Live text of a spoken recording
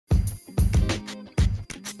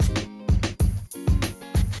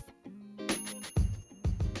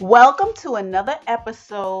Welcome to another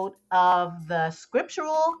episode of the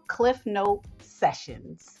Scriptural Cliff Note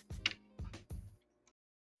Sessions.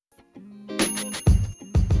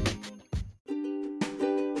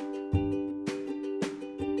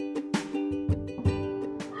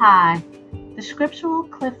 Hi, the Scriptural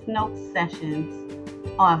Cliff Note Sessions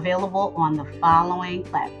are available on the following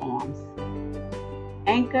platforms: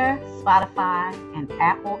 Anchor, Spotify, and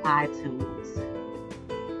Apple iTunes.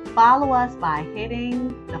 Follow us by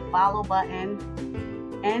hitting the follow button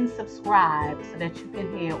and subscribe so that you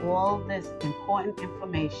can hear all this important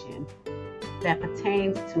information that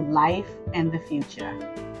pertains to life and the future.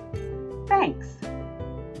 Thanks.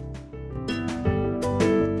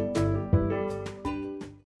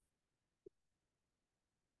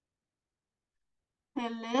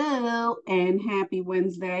 Hello and happy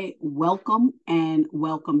Wednesday. Welcome and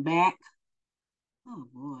welcome back. Oh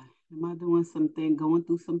boy, am I going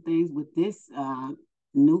through some things with this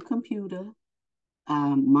new computer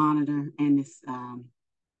monitor and this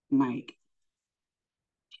mic.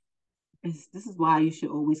 This is why you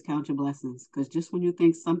should always count your blessings, because just when you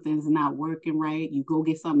think something's not working right, you go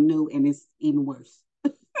get something new and it's even worse.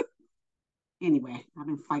 Anyway, I've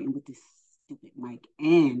been fighting with this stupid mic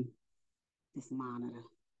and this monitor.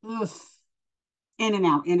 Ugh. In and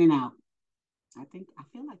out, in and out. I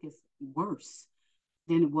feel like it's worse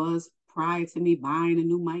than it was prior to me buying a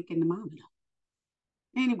new mic and the monitor.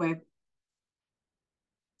 Anyway,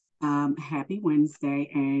 happy Wednesday,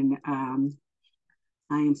 and I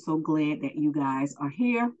am so glad that you guys are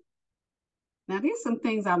here. Now, there's some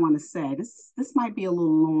things I want to say. This might be a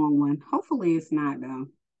little long one. Hopefully, it's not though,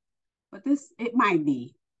 but it might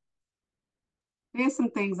be. There's some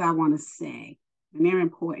things I want to say, and they're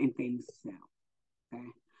important things to say.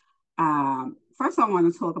 Okay. First, I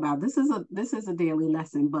want to talk about this is a daily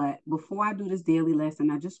lesson, but before I do this daily lesson,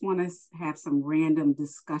 I just want to have some random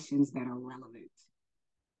discussions that are relevant.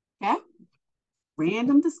 Okay,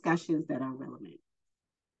 random discussions that are relevant.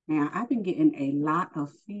 Now, I've been getting a lot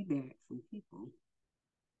of feedback from people.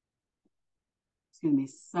 Excuse me,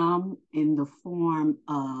 some in the form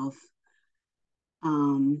of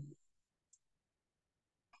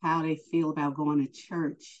how they feel about going to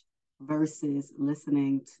church versus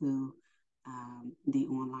listening to the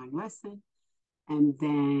online lesson, and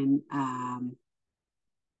then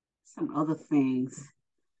some other things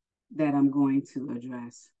that I'm going to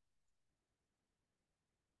address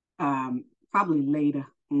probably later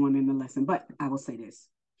on in the lesson, but I will say this.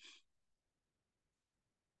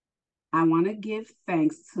 I want to give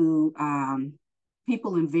thanks to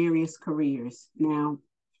people in various careers. Now,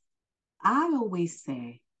 I always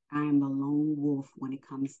say I am the lone wolf when it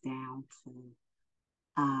comes down to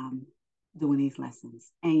doing these lessons.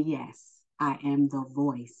 And yes, I am the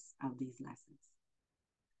voice of these lessons.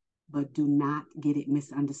 But do not get it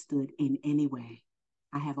misunderstood in any way.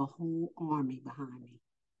 I have a whole army behind me.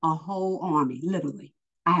 A whole army, literally.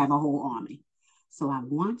 I have a whole army. So I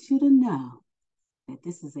want you to know that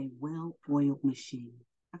this is a well-oiled machine,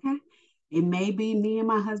 okay? It may be me and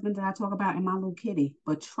my husband that I talk about and my little kitty,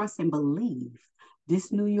 but trust and believe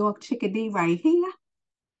this New York chickadee right here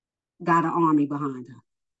got an army behind her.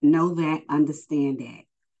 Know that, understand that.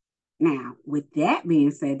 Now, with that being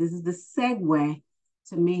said, this is the segue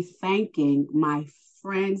to me thanking my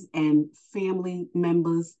friends and family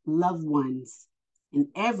members, loved ones in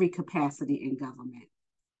every capacity in government,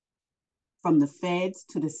 from the feds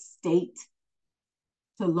to the state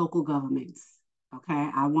to local governments. Okay,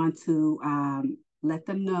 I want to let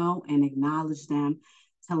them know and acknowledge them,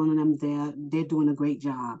 telling them they're doing a great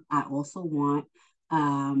job. I also want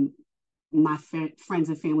my friends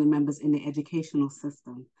and family members in the educational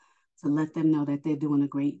system to let them know that they're doing a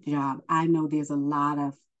great job. I know there's a lot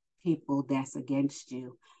of people that's against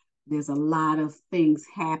you. There's a lot of things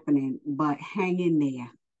happening, but hang in there.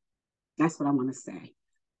 That's what I want to say.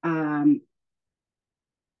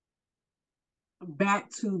 Back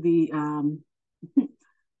to the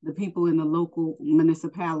people in the local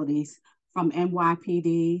municipalities from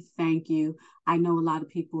NYPD. Thank you. I know a lot of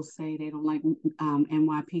people say they don't like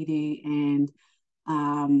NYPD and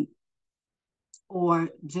or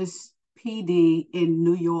just PD in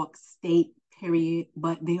New York State, period.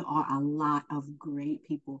 But there are a lot of great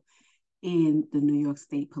people in the New York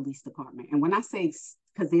State Police Department. And when I say,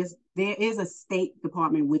 because there is a state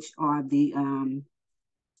department, which are the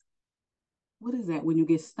what is that when you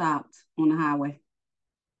get stopped on the highway?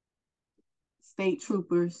 State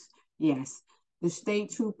troopers, yes. The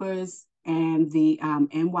state troopers and the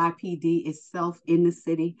NYPD itself in the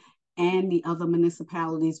city and the other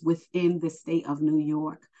municipalities within the state of New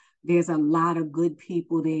York. There's a lot of good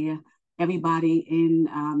people there. Everybody in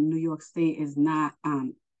New York State is not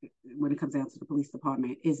when it comes down to the police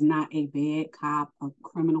department, is not a bad cop, a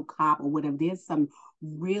criminal cop, or whatever. There's some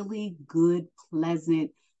really good,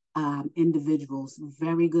 pleasant individuals,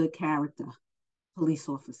 very good character police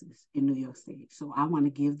officers in New York State. So I want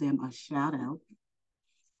to give them a shout out.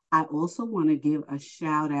 I also want to give a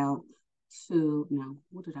shout out to, now,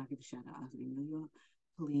 what did I give a shout out? In New York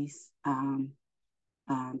Police,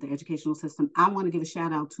 the educational system. I want to give a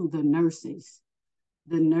shout out to the nurses.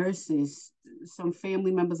 The nurses, some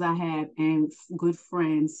family members I have and good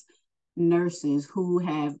friends, nurses who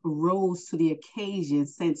have rose to the occasion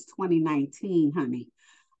since 2019, honey.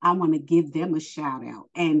 I want to give them a shout out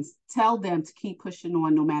and tell them to keep pushing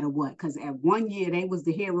on no matter what. Because at one year they was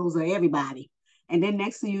the heroes of everybody. And then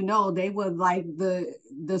next thing you know, they were like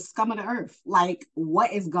the scum of the earth. Like,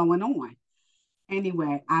 what is going on?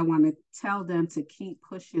 Anyway, I want to tell them to keep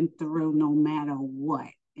pushing through no matter what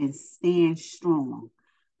and stand strong.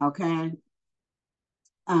 Okay.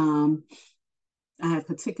 Um, I have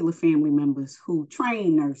particular family members who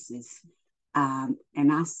train nurses. And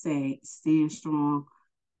I say, stand strong.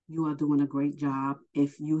 You are doing a great job.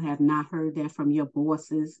 If you have not heard that from your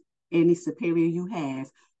bosses, any superior you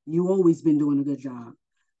have, you always been doing a good job.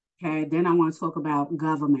 Okay. Then I want to talk about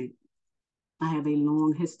government. I have a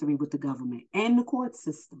long history with the government and the court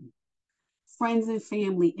system. Friends and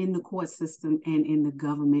family in the court system and in the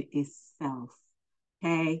government itself.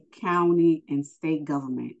 Okay. County and state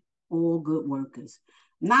government, all good workers.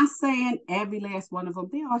 Not saying every last one of them.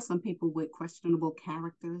 There are some people with questionable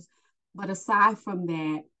characters, but aside from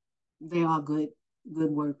that, they are good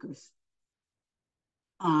workers.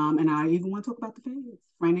 And I even want to talk about the feds,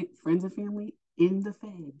 friends and family in the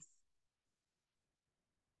feds.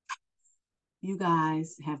 You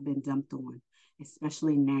guys have been dumped on,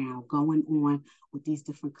 especially now, going on with these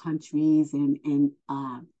different countries and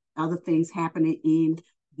other things happening in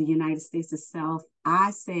the United States itself. I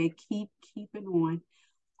say keep keeping on,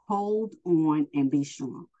 hold on, and be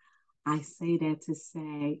strong. I say that to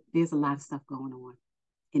say there's a lot of stuff going on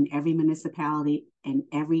in every municipality and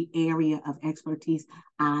every area of expertise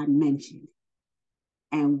I mentioned.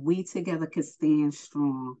 And we together can stand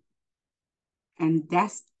strong. And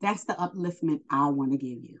that's the upliftment I want to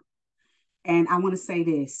give you. And I want to say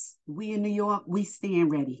this. We in New York, we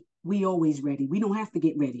stand ready. We always ready. We don't have to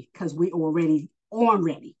get ready because we already on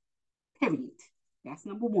ready. Period. That's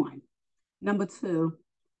number one. Number two,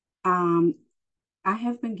 I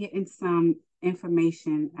have been getting some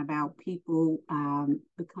information about people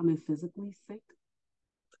becoming physically sick.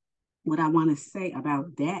 What I want to say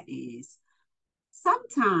about that is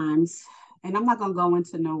sometimes, and I'm not going to go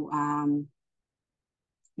into no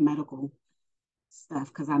medical stuff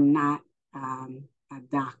because I'm not a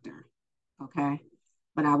doctor, okay?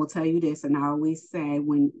 But I will tell you this, and I always say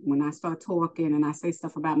when I start talking and I say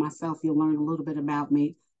stuff about myself, you'll learn a little bit about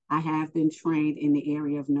me. I have been trained in the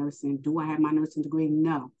area of nursing. Do I have my nursing degree?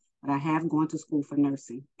 No, but I have gone to school for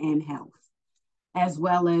nursing and health, as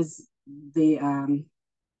well as the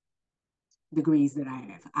degrees that I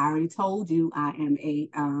have. I already told you I am a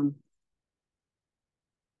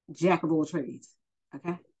jack of all trades,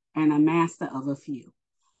 okay, and a master of a few.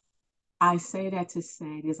 I say that to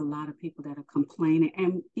say there's a lot of people that are complaining,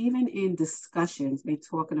 and even in discussions, they're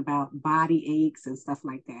talking about body aches and stuff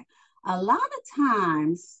like that. A lot of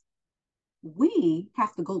times, we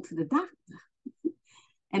have to go to the doctor.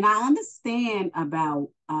 And I understand about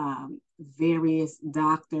various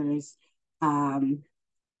doctors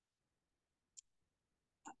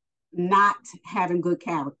not having good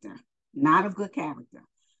character, not of good character.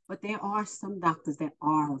 But there are some doctors that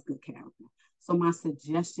are of good character. So my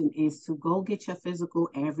suggestion is to go get your physical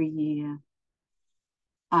every year.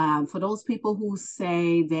 For those people who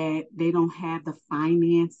say that they don't have the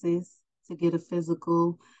finances to get a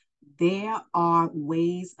physical, there are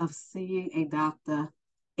ways of seeing a doctor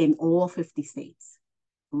in all 50 states,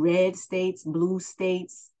 red states, blue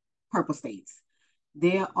states, purple states.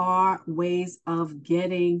 There are ways of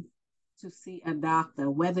getting to see a doctor,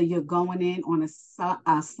 whether you're going in on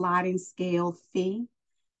a sliding scale fee,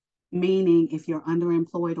 meaning if you're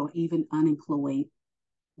underemployed or even unemployed,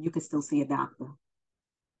 you can still see a doctor,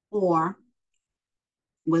 or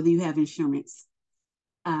whether you have insurance.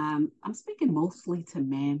 I'm speaking mostly to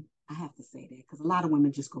men. I have to say that because a lot of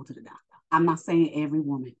women just go to the doctor. I'm not saying every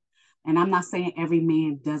woman, and I'm not saying every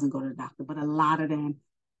man doesn't go to the doctor, but a lot of them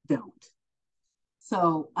don't.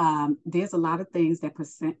 So there's a lot of things that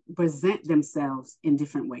present themselves in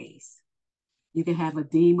different ways. You can have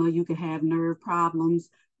edema, you can have nerve problems,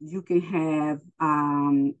 you can have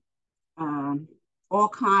all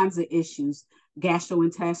kinds of issues,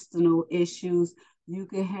 gastrointestinal issues. You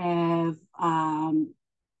can have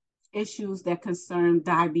issues that concern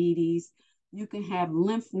diabetes. You can have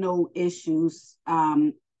lymph node issues,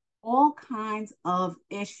 all kinds of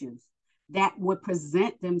issues that would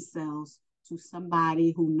present themselves to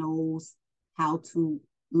somebody who knows how to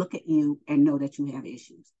look at you and know that you have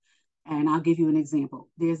issues. And I'll give you an example.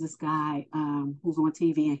 There's this guy who's on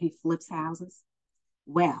TV and he flips houses.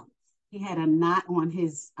 Well, he had a knot on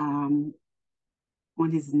his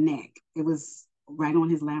neck. It was right on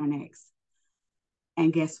his larynx.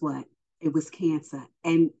 And guess what? It was cancer.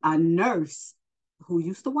 And a nurse who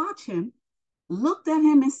used to watch him looked at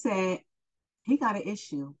him and said, he got an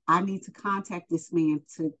issue. I need to contact this man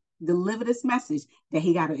to deliver this message that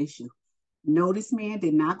he got an issue. No, this man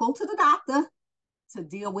did not go to the doctor to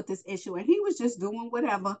deal with this issue. And he was just doing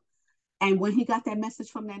whatever. And when he got that message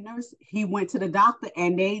from that nurse, he went to the doctor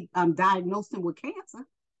and they diagnosed him with cancer.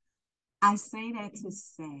 I say that to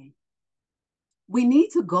say we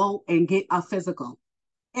need to go and get a physical.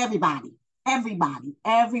 Everybody, everybody,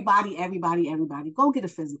 go get a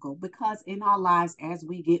physical, because in our lives, as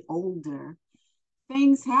we get older,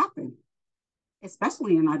 things happen,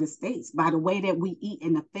 especially in the United States, by the way that we eat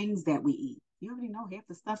and the things that we eat. You already know half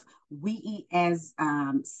the stuff we eat as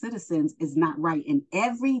citizens is not right. And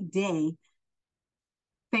every day,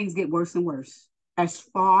 things get worse and worse as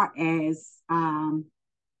far as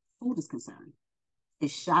food is concerned.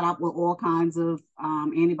 It's shot up with all kinds of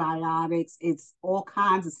antibiotics. It's all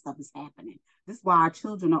kinds of stuff is happening. This is why our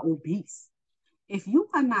children are obese. If you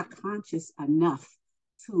are not conscious enough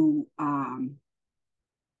to, and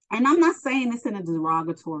I'm not saying this in a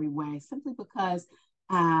derogatory way, simply because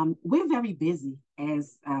we're very busy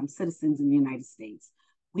as citizens in the United States.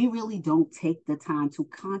 We really don't take the time to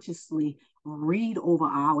consciously read over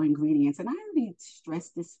our ingredients. And I already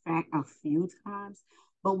stressed this fact a few times,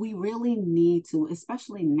 but we really need to,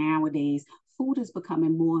 especially nowadays, food is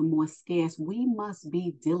becoming more and more scarce. We must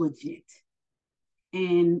be diligent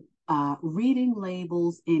in reading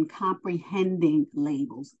labels and comprehending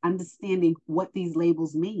labels, understanding what these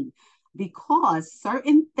labels mean, because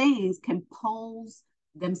certain things can pose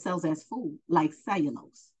themselves as food, like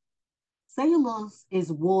cellulose. Cellulose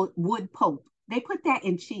is wood pulp. They put that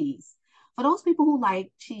in cheese. For those people who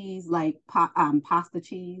like cheese, like pasta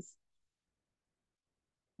cheese,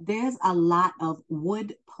 there's a lot of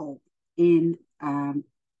wood pulp in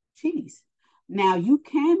cheese. Now, you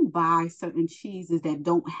can buy certain cheeses that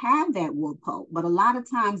don't have that wood pulp, but a lot of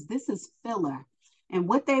times this is filler. And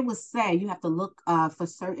what they would say, you have to look for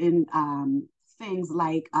certain things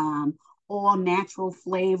like all natural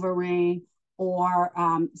flavoring, or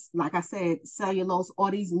like I said, cellulose, or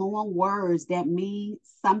these long words that mean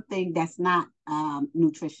something that's not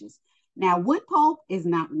nutritious. Now, wood pulp is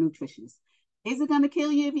not nutritious. Is it going to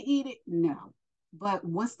kill you if you eat it? No. But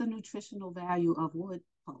what's the nutritional value of wood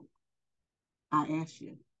pulp? I ask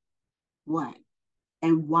you. What?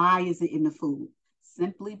 And why is it in the food?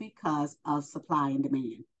 Simply because of supply and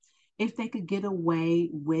demand. If they could get away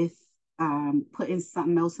with putting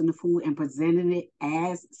something else in the food and presenting it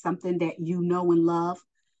as something that you know and love,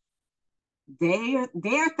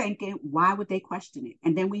 they're thinking, why would they question it?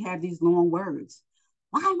 And then we have these long words.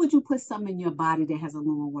 Why would you put something in your body that has a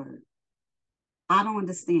long word? I don't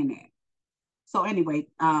understand that. So anyway,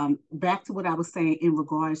 back to what I was saying in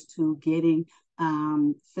regards to getting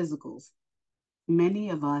physicals. Many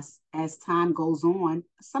of us, as time goes on,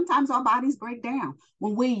 sometimes our bodies break down.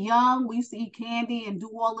 When we're young, we used to eat candy and do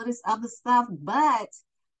all of this other stuff, but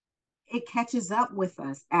it catches up with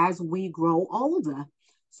us as we grow older.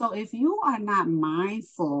 So if you are not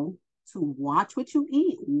mindful to watch what you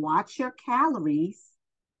eat, watch your calories.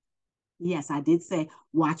 Yes, I did say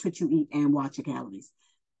watch what you eat and watch your calories.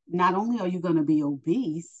 Not only are you going to be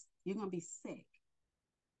obese, you're going to be sick.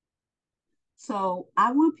 So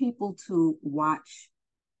I want people to watch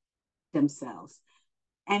themselves.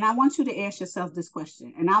 And I want you to ask yourself this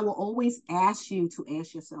question. And I will always ask you to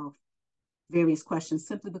ask yourself various questions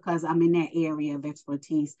simply because I'm in that area of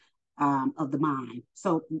expertise of the mind.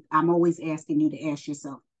 So I'm always asking you to ask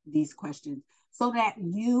yourself these questions so that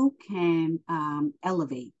you can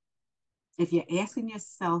elevate. If you're asking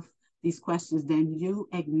yourself these questions, then you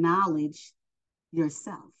acknowledge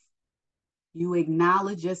yourself. You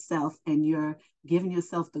acknowledge yourself and you're giving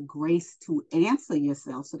yourself the grace to answer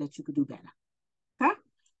yourself so that you could do better. Okay?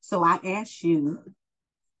 So I ask you,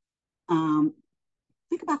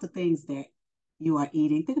 think about the things that you are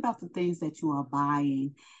eating, think about the things that you are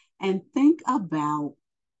buying, and think about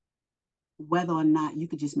whether or not you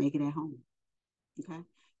could just make it at home. Okay?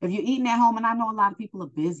 If you're eating at home, and I know a lot of people are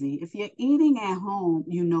busy, if you're eating at home,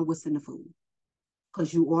 you know what's in the food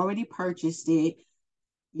because you already purchased it.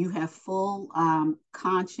 You have full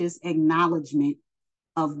conscious acknowledgement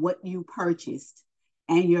of what you purchased,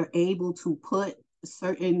 and you're able to put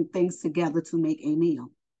certain things together to make a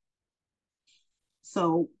meal.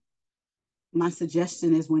 So my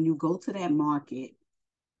suggestion is when you go to that market,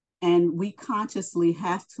 and we consciously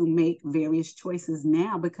have to make various choices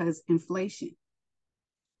now because inflation,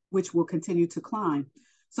 which will continue to climb.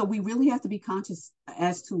 So we really have to be conscious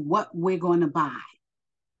as to what we're going to buy.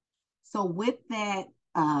 So with that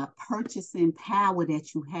purchasing power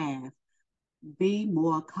that you have, be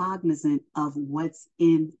more cognizant of what's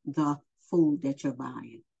in the food that you're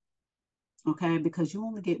buying. Okay, because you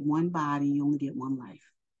only get one body, you only get one life.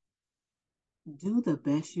 Do the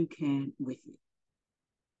best you can with it.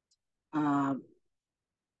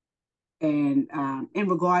 And in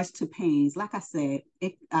regards to pains, like I said,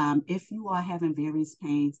 if you are having various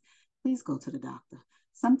pains, please go to the doctor.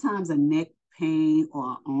 Sometimes a neck pain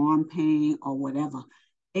or arm pain or whatever,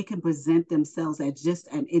 it can present themselves as just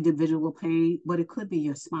an individual pain, but it could be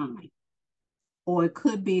your spine. Or it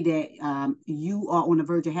could be that you are on the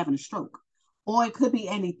verge of having a stroke. Or it could be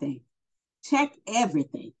anything. Check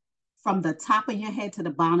everything from the top of your head to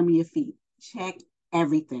the bottom of your feet. Check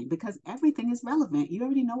everything because everything is relevant. You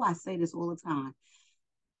already know I say this all the time.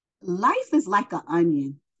 Life is like an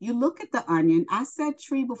onion. You look at the onion. I said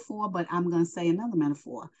tree before, but I'm going to say another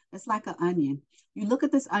metaphor. It's like an onion. You look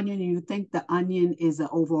at this onion and you think the onion is an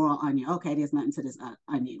overall onion. Okay, there's nothing to this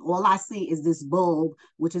onion. All I see is this bulb,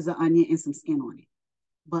 which is an onion and some skin on it.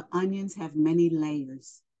 But onions have many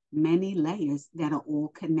layers that are all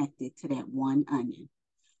connected to that one onion.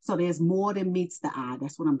 So there's more than meets the eye.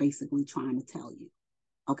 That's what I'm basically trying to tell you.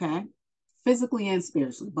 Okay? Physically and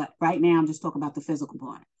spiritually. But right now, I'm just talking about the physical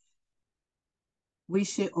part. We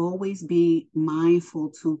should always be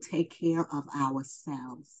mindful to take care of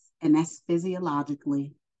ourselves. And that's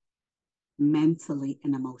physiologically, mentally,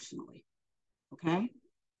 and emotionally. Okay?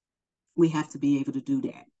 We have to be able to do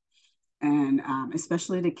that. And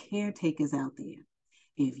especially the caretakers out there.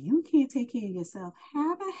 If you can't take care of yourself,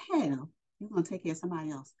 how the hell you're going to take care of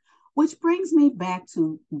somebody else? Which brings me back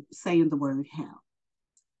to saying the word hell.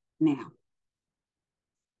 Now,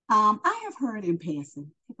 I have heard in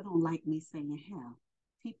passing, people don't like me saying hell.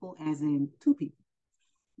 People, as in two people,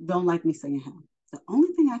 don't like me saying hell. The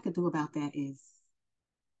only thing I could do about that is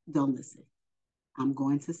don't listen. I'm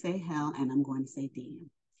going to say hell and I'm going to say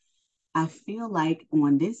damn. I feel like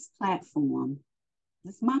on this platform,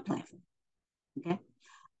 this is my platform, okay?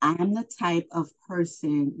 I am the type of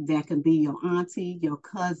person that can be your auntie, your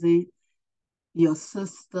cousin, your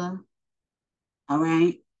sister, all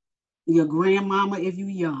right? Your grandmama if you're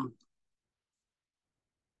young.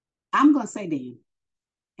 I'm going to say damn,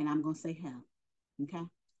 and I'm going to say hell, okay?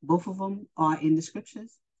 Both of them are in the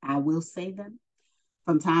scriptures. I will say them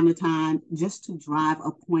from time to time just to drive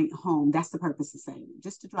a point home. That's the purpose of saying it,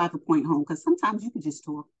 just to drive a point home, because sometimes you can just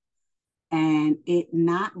talk and it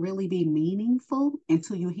not really be meaningful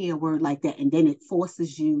until you hear a word like that, and then it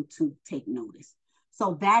forces you to take notice.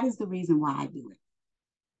 So that is the reason why I do it.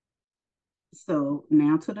 So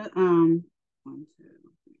now to the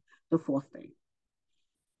the fourth thing.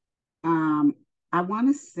 I want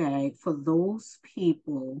to say for those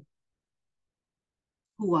people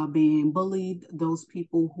who are being bullied, those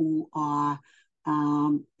people who are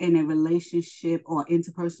in a relationship or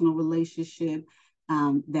interpersonal relationship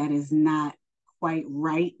that is not quite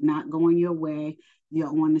right, not going your way, you're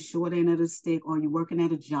on the short end of the stick, or you're working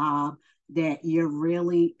at a job that you're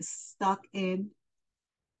really stuck in.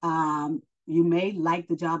 You may like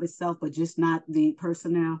the job itself, but just not the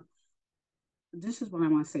personnel. This is what I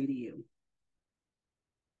want to say to you.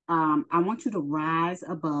 I want you to rise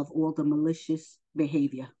above all the malicious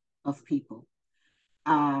behavior of people,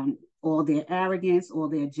 all their arrogance, all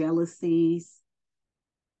their jealousies.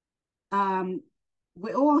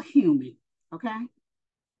 We're all human, okay?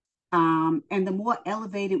 And the more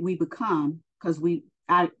elevated we become, because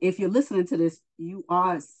if you're listening to this, you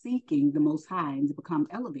are seeking the Most High and to become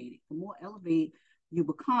elevated. The more elevated you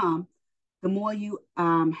become, the more you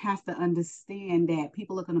have to understand that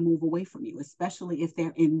people are going to move away from you, especially if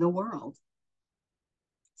they're in the world.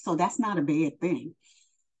 So that's not a bad thing.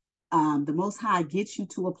 The Most High gets you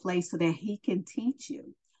to a place so that He can teach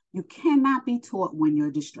you. You cannot be taught when you're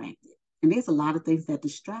distracted. And there's a lot of things that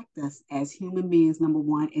distract us as human beings. Number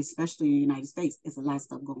one, especially in the United States, there's a lot of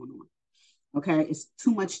stuff going on. Okay, it's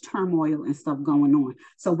too much turmoil and stuff going on.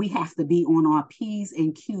 So we have to be on our P's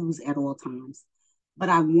and Q's at all times. But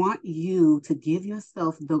I want you to give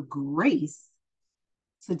yourself the grace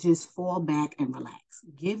to just fall back and relax.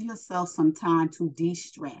 Give yourself some time to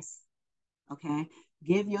de-stress. Okay,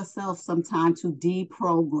 give yourself some time to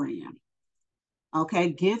deprogram. Okay,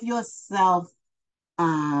 give yourself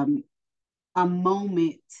a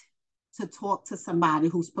moment to talk to somebody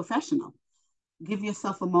who's professional. Give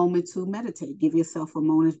yourself a moment to meditate. Give yourself a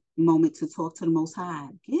moment to talk to the Most High.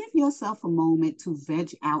 Give yourself a moment to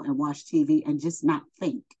veg out and watch TV and just not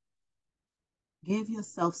think. Give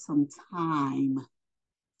yourself some time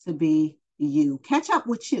to be you. Catch up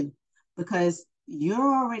with you, because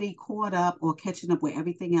you're already caught up or catching up with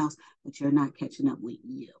everything else, but you're not catching up with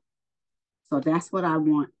you. So that's what I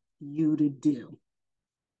want you to do.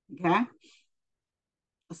 Okay.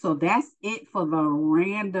 So that's it for the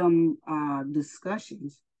random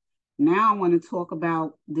discussions. Now I want to talk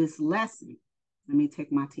about this lesson. Let me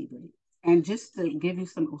take my tea break. And just to give you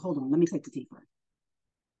some, hold on, let me take the tea first.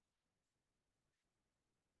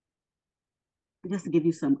 Just to give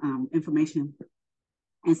you some information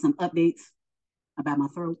and some updates about my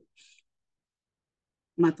throat.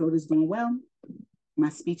 My throat is doing well. My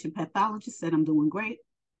speech and pathologist said I'm doing great.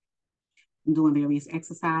 I'm doing various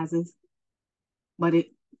exercises, but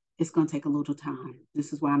it's going to take a little time.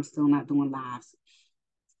 This is why I'm still not doing lives.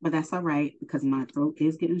 But that's all right, because my throat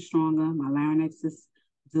is getting stronger. My larynx is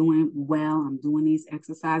doing well. I'm doing these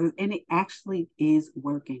exercises, and it actually is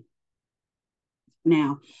working.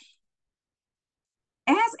 Now,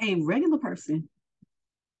 as a regular person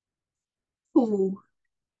who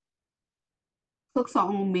cooks her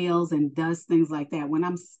own meals and does things like that, when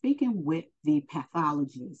I'm speaking with the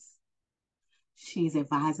pathologist, she's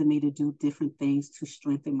advising me to do different things to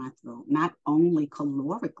strengthen my throat, not only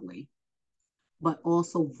calorically, but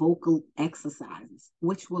also vocal exercises,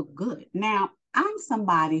 which were good. Now, I'm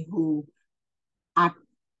somebody who I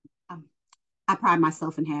I pride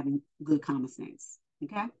myself in having good common sense.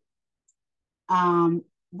 Okay.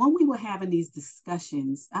 When we were having these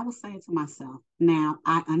discussions, I was saying to myself, now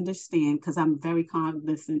I understand, because I'm very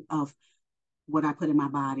cognizant of what I put in my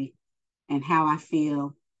body and how I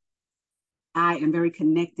feel. I am very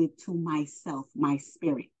connected to myself, my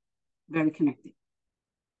spirit, very connected.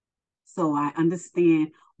 So I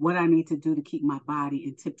understand what I need to do to keep my body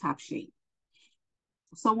in tip top shape.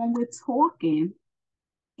 So when we're talking,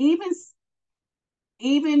 even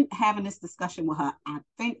even having this discussion with her, I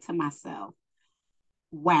think to myself,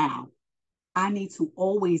 wow, I need to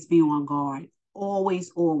always be on guard,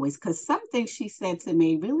 always, always, because something she said to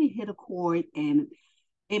me really hit a chord, and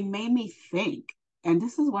it made me think. And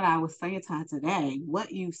this is what I was saying to her today.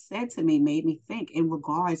 What you said to me made me think in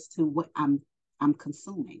regards to what I'm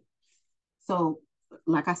consuming. So,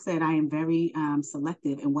 like I said, I am very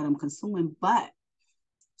selective in what I'm consuming, but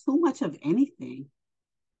too much of anything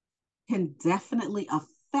can definitely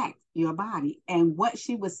affect your body. And what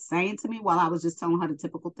she was saying to me while I was just telling her the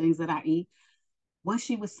typical things that I eat, what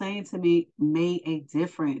she was saying to me made a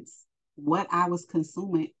difference. What I was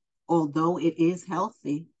consuming, although it is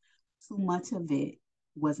healthy, too much of it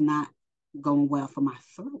was not going well for my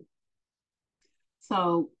throat.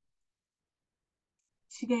 So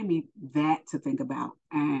she gave me that to think about.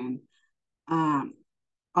 And um,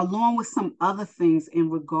 along with some other things in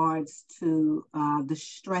regards to the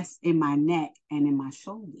stress in my neck and in my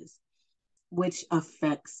shoulders, which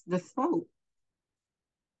affects the throat.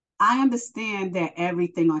 I understand that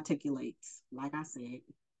everything articulates. Like I said,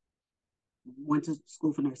 went to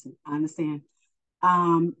school for nursing. I understand.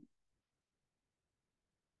 Um,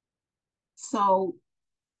 so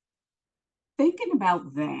thinking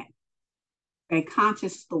about that, a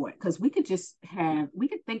conscious thought, because we could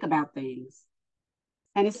think about things,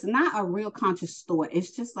 and it's not a real conscious thought.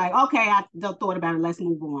 It's just like, okay, I thought about it, let's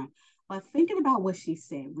move on. But thinking about what she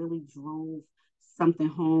said really drove something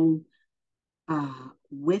home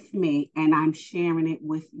with me, and I'm sharing it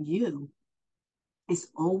with you. It's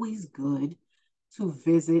always good to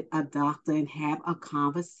visit a doctor and have a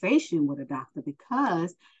conversation with a doctor,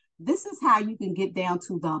 because this is how you can get down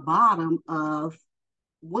to the bottom of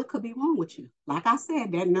what could be wrong with you. Like I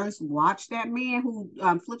said, that nurse watched that man who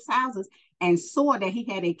flips houses and saw that he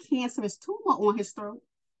had a cancerous tumor on his throat.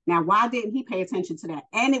 Now, why didn't he pay attention to that?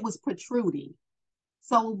 And it was protruding.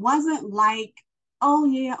 So it wasn't like, oh,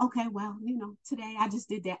 yeah, okay, well, today I just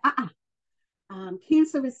did that.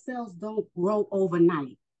 Cancerous cells don't grow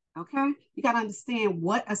overnight. Okay, you got to understand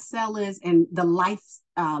what a cell is and the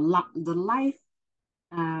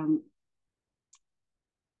um,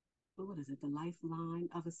 what is it? The lifeline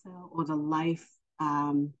of a cell, or the life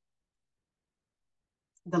of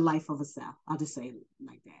a cell. I'll just say it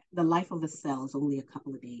like that. The life of a cell is only a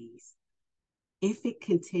couple of days. If it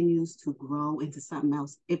continues to grow into something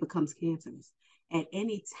else, it becomes cancerous. At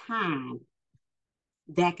any time,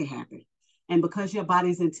 that could happen. And because your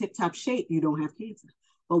body's in tip top shape, you don't have cancer.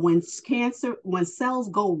 But when cells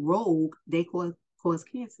go rogue, they cause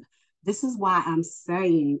cancer. This is why I'm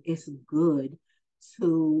saying it's good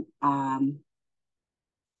to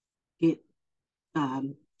get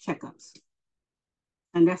checkups.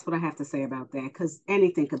 And that's what I have to say about that, because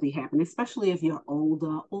anything could be happening, especially if you're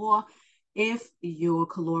older or if your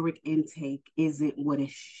caloric intake isn't what it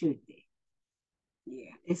should be.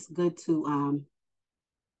 Yeah, it's good to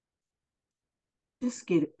just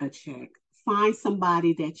get a check. Find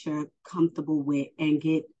somebody that you're comfortable with and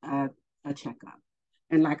get a checkup.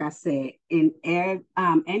 And like I said, in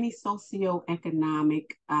any socioeconomic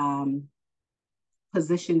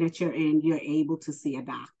position that you're in, you're able to see a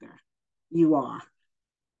doctor. You are,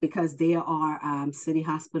 because there are city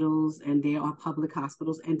hospitals and there are public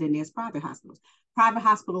hospitals, and then there's private hospitals. Private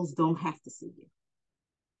hospitals don't have to see you,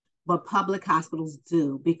 but public hospitals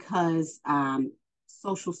do, because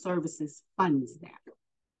social services funds that.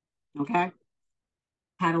 Okay.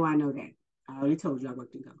 How do I know that? I already told you I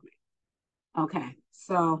worked in government. Okay.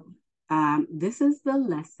 So this is the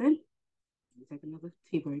lesson. Let me take another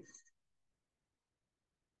tea break.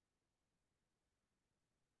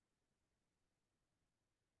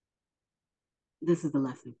 This is the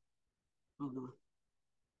lesson. Hold on.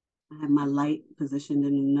 I have my light positioned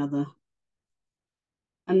in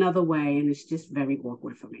another way, and it's just very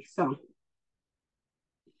awkward for me. So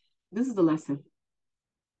this is the lesson.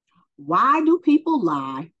 Why do people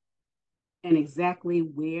lie, and exactly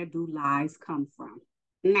where do lies come from?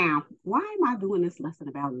 Now, why am I doing this lesson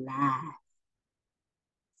about lies?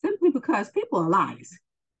 Simply because people are liars.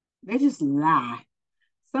 They just lie.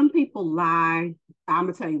 Some people lie. I'm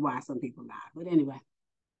gonna tell you why some people lie. But anyway,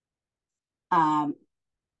 um,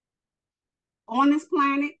 on this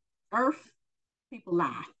planet, Earth, people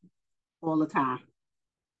lie all the time,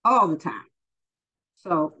 all the time.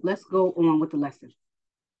 So let's go on with the lesson.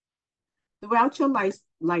 Throughout your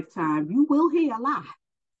lifetime, you will hear a lie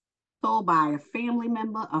told by a family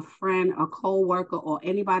member, a friend, a co-worker, or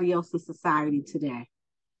anybody else in society today.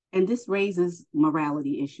 And this raises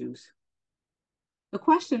morality issues. The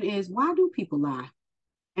question is, why do people lie?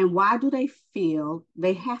 And why do they feel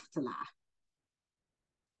they have to lie?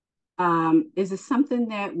 Is it something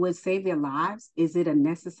that would save their lives? Is it a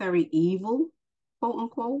necessary evil, quote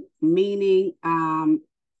unquote? Meaning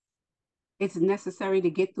it's necessary to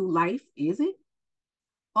get through life, is it?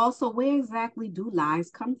 Also, where exactly do lies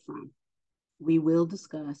come from? We will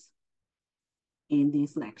discuss in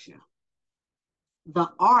this lecture. The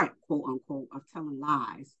art, quote unquote, of telling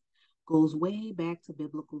lies goes way back to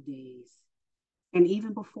biblical days. And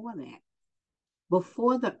even before that,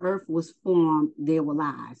 before the earth was formed, there were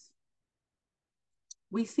lies.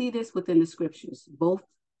 We see this within the scriptures, both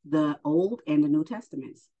the Old and the New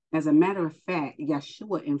Testaments. As a matter of fact,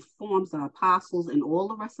 Yeshua informs the apostles and all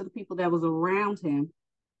the rest of the people that was around him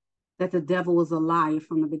that the devil was a liar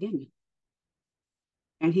from the beginning.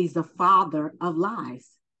 And he's the father of lies.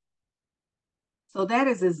 So that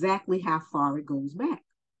is exactly how far it goes back.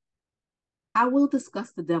 I will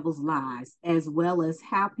discuss the devil's lies as well as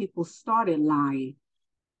how people started lying.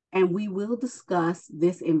 And we will discuss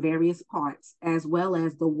this in various parts, as well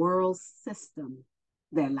as the world system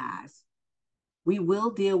that lies. We will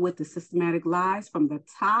deal with the systematic lies from the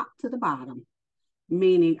top to the bottom,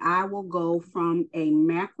 meaning I will go from a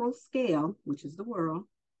macro scale, which is the world,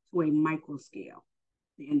 to a micro scale,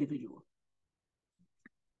 the individual.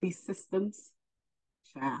 These systems,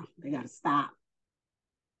 child, they got to stop.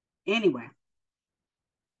 Anyway,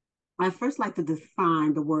 I first like to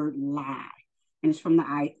define the word lie, and it's from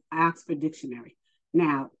the Oxford Dictionary.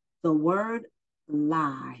 Now, the word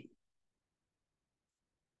lie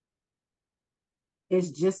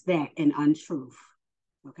is just that, an untruth.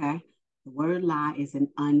 Okay? The word lie is an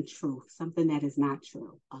untruth, something that is not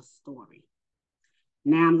true, a story.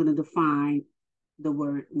 Now I'm going to define the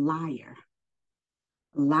word liar.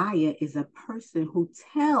 Liar is a person who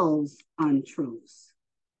tells untruths.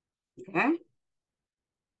 Okay?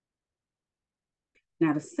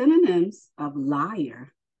 Now, the synonyms of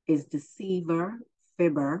liar is deceiver,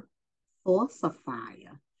 fibber,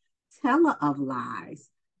 falsifier, teller of lies,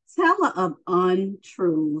 teller of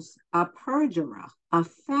untruths, a perjurer, a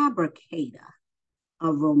fabricator,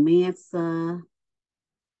 a romancer,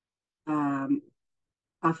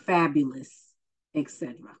 a fabulous,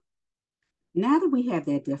 etc. Now that we have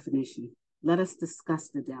that definition, let us discuss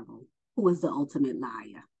the devil, who is the ultimate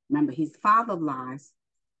liar. Remember, he's the father of lies.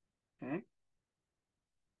 Okay.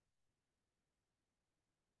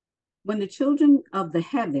 When the children of the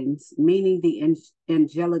heavens, meaning the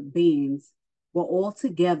angelic beings, were all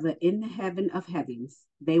together in the heaven of heavens,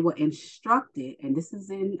 they were instructed, and this is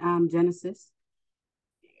in Genesis,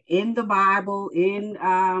 in the Bible,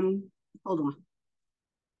 hold on,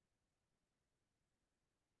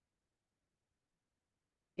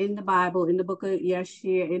 in the Bible, in the book of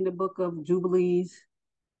Yeshua, in the book of Jubilees,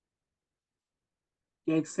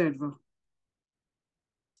 etc.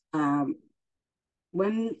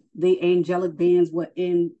 When the angelic beings were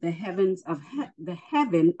in the heavens of the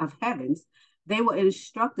heaven of heavens, they were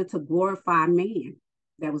instructed to glorify man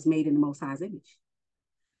that was made in the Most High's image.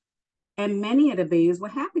 And many of the beings were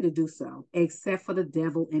happy to do so, except for the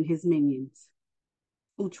devil and his minions,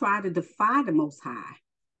 who tried to defy the Most High.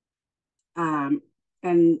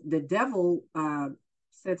 And the devil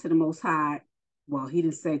said to the Most High, well, he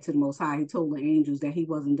didn't say to the Most High, he told the angels that he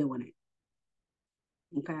wasn't doing it.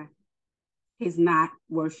 Okay? He's not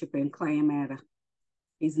worshiping clay and matter.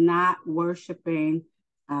 He's not worshiping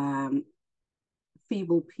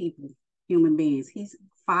feeble people, human beings. He's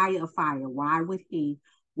fire of fire. Why would he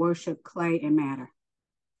worship clay and matter?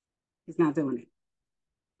 He's not doing it.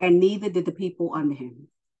 And neither did the people under him.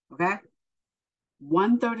 Okay?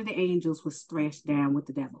 1/3 of the angels was thrashed down with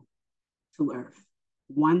the devil to earth.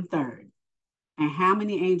 1/3. And how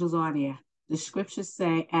many angels are there? The scriptures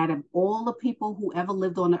say, out of all the people who ever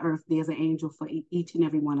lived on the earth, there's an angel for each and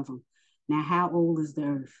every one of them. Now, how old is the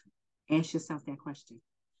earth? Ask yourself that question.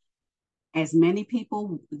 As many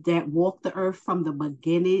people that walked the earth from the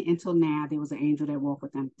beginning until now, there was an angel that walked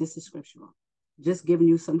with them. This is scriptural. Just giving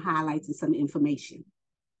you some highlights and some information.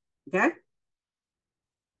 Okay?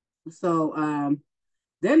 So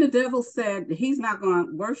then the devil said that he's not going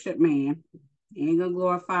to worship man. He ain't going to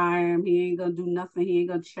glorify him. He ain't going to do nothing. He ain't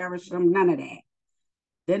going to cherish him. None of that.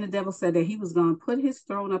 Then the devil said that he was going to put his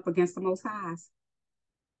throne up against the Most High's.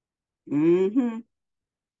 Mm-hmm.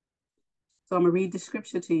 So I'm going to read the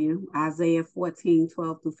scripture to you. Isaiah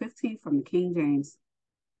 14:12-15 from the King James.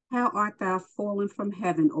 How art thou fallen from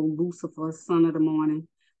heaven, O Lucifer, son of the morning?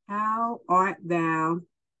 How art thou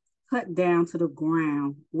cut down to the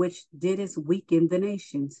ground, which didst weaken the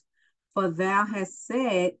nations? For thou hast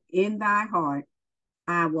said in thy heart,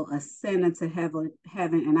 I will ascend into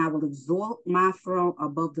heaven, and I will exalt my throne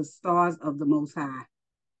above the stars of the Most High.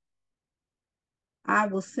 I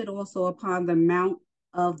will sit also upon the mount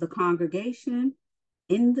of the congregation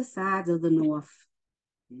in the sides of the north.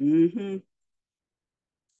 Mm-hmm.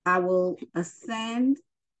 I will ascend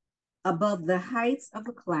above the heights of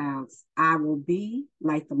the clouds. I will be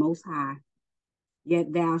like the Most High.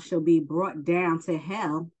 Yet thou shalt be brought down to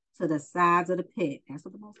hell, to the sides of the pit. That's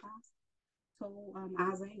what the Most High told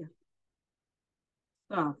Isaiah.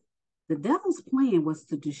 So the devil's plan was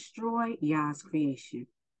to destroy Yah's creation.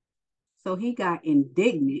 So he got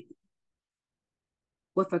indignant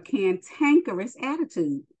with a cantankerous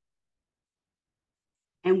attitude.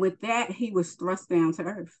 And with that, he was thrust down to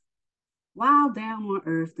earth. While down on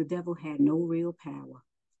earth, the devil had no real power.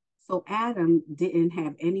 So Adam didn't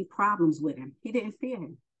have any problems with him. He didn't fear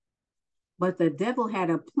him. But the devil had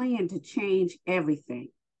a plan to change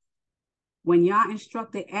everything. When Yah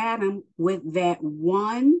instructed Adam with that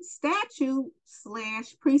one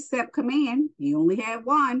statute/precept command, he only had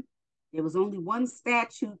one. There was only one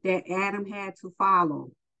statute that Adam had to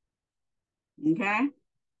follow. Okay?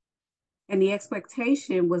 And the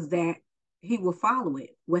expectation was that he would follow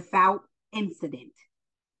it without incident.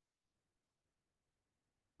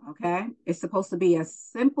 Okay? It's supposed to be a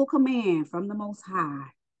simple command from the Most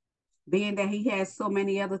High. Being that he has so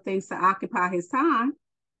many other things to occupy his time,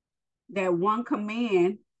 that one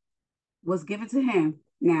command was given to him.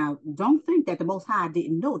 Now, don't think that the Most High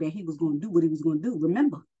didn't know that he was going to do what he was going to do.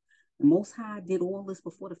 Remember, the Most High did all this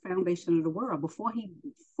before the foundation of the world, before he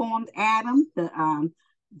formed Adam,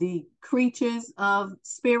 the creatures of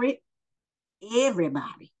spirit,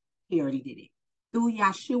 everybody. He already did it through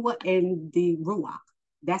Yeshua and the Ruach.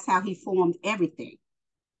 That's how he formed everything.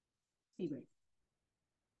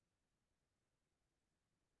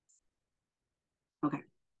 Okay.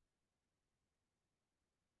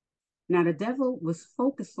 Now the devil was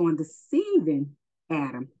focused on deceiving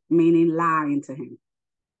Adam, meaning lying to him.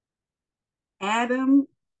 And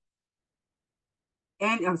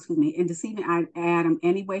deceiving Adam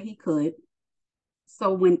any way he could.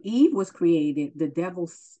 So when Eve was created, the devil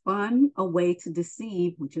spun a way to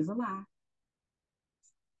deceive, which is a lie,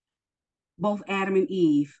 both Adam and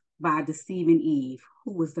Eve by deceiving Eve,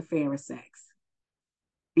 who was the fairer sex.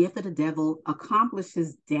 After the devil accomplished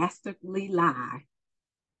his dastardly lie,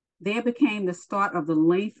 there became the start of the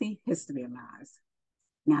lengthy history of lies.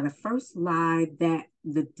 Now, the first lie that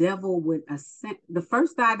the devil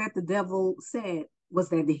said was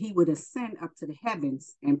that he would ascend up to the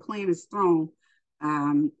heavens and plant his throne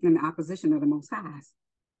in the opposition of the Most High.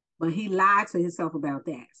 But he lied to himself about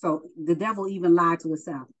that. So the devil even lied to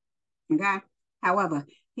himself. Okay? However,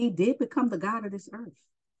 he did become the God of this earth.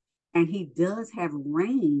 And he does have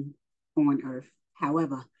reign on earth.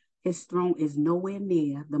 However, his throne is nowhere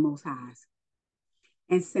near the Most High's.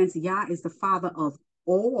 And since Yah is the father of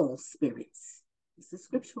all spirits, this is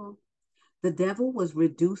scriptural, the devil was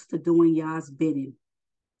reduced to doing Yah's bidding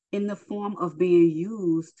in the form of being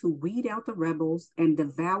used to weed out the rebels and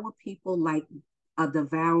devour people like a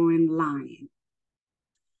devouring lion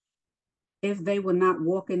if they were not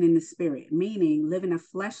walking in the spirit, meaning living a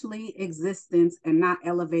fleshly existence and not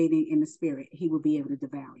elevating in the spirit, he would be able to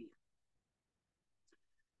devour you.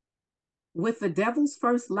 With the devil's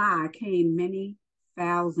first lie came many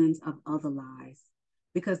thousands of other lies,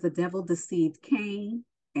 because the devil deceived Cain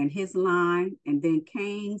and his line, and then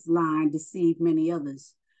Cain's line deceived many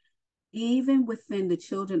others. Even within the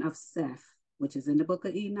children of Seth, which is in the book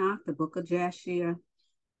of Enoch, the book of Jasher,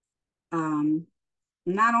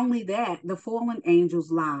 not only that, the fallen angels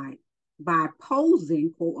lied by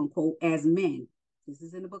posing, quote unquote, as men. This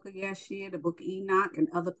is in the book of Jasher, the book of Enoch, and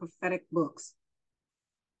other prophetic books.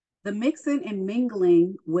 The mixing and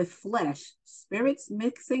mingling with flesh, spirits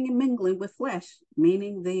mixing and mingling with flesh,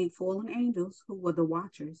 meaning the fallen angels who were the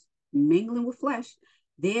watchers, mingling with flesh,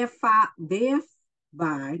 thereby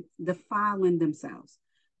defiling themselves.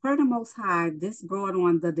 Per the Most High, this brought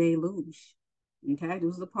on the deluge. Okay,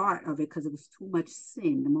 this was a part of it because it was too much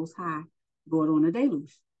sin. The Most High brought on a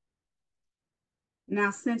deluge. Now,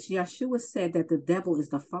 since Yeshua said that the devil is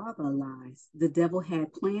the father of lies, the devil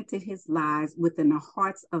had planted his lies within the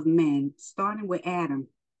hearts of men, starting with Adam.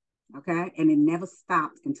 Okay, and it never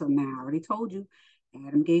stopped until now. I already told you,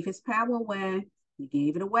 Adam gave his power away. He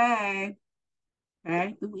gave it away,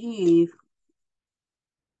 okay, through Eve.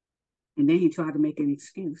 And then he tried to make an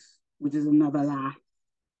excuse, which is another lie.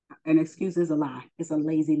 An excuse is a lie. It's a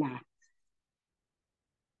lazy lie.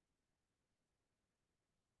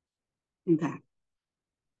 Okay.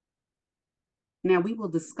 Now we will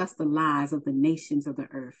discuss the lies of the nations of the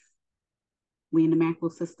earth. We in the macro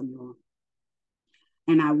system, y'all.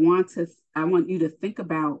 And I want you to think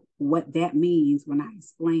about what that means when I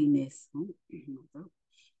explain this.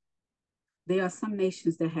 There are some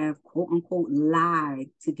nations that have quote unquote lied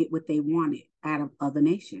to get what they wanted out of other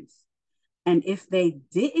nations. And if they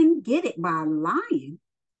didn't get it by lying,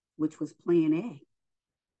 which was plan A,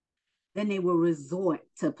 then they will resort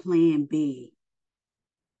to plan B,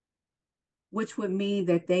 which would mean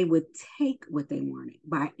that they would take what they wanted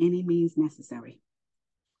by any means necessary.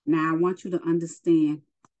 Now, I want you to understand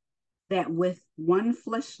that with one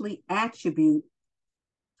fleshly attribute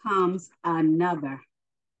comes another.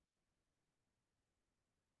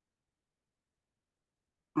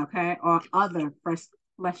 Okay, or other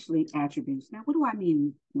fleshly attributes. Now, what do I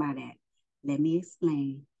mean by that? Let me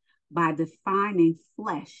explain. By defining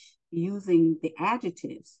flesh using the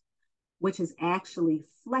adjectives, which is actually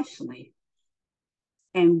fleshly,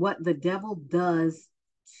 and what the devil does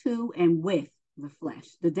to and with the flesh.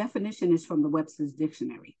 The definition is from the Webster's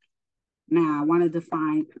Dictionary. Now, I want to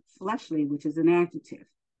define fleshly, which is an adjective.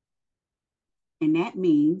 And that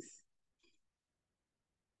means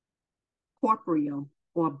corporeal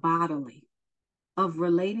or bodily, of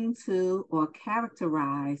relating to or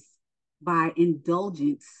characterized by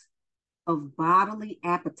indulgence of bodily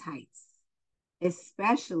appetites,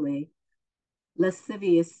 especially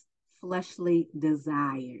lascivious fleshly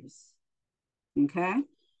desires. Okay?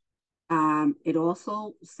 It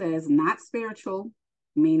also says not spiritual,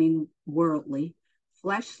 meaning worldly,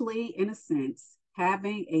 fleshly in a sense,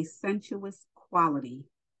 having a sensuous quality,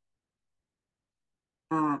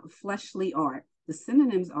 fleshly art. The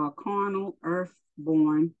synonyms are carnal,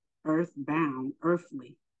 earthborn, earthbound,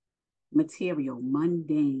 earthly, material,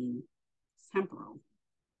 mundane, temporal,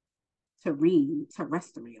 terrene,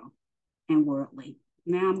 terrestrial, and worldly.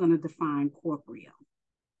 Now I'm going to define corporeal,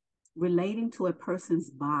 relating to a person's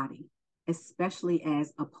body, especially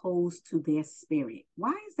as opposed to their spirit.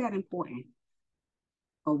 Why is that important?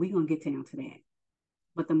 Oh, we're going to get down to that.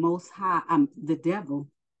 But the Most High, the devil,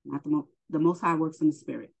 not the Most High works in the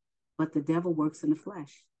spirit, but the devil works in the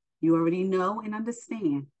flesh. You already know and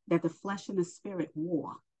understand that the flesh and the spirit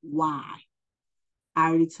war. Why? I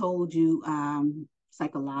already told you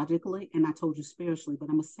psychologically, and I told you spiritually, but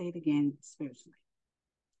I'm going to say it again spiritually.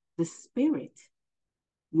 The spirit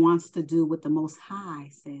wants to do what the Most High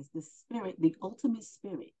says. The spirit, the ultimate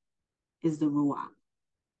spirit, is the Ruach.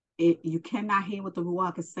 You cannot hear what the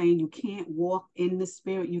Ruach is saying. You can't walk in the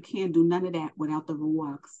spirit. You can't do none of that without the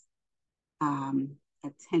Ruach's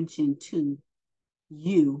attention to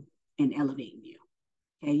you and elevating you.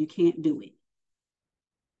 Okay, you can't do it.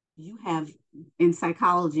 You have, in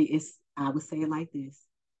psychology, I would say it like this.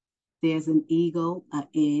 There's an ego, an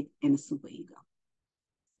id, and a superego.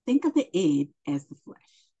 Think of the id as the flesh.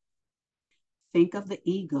 Think of the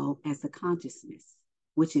ego as the consciousness,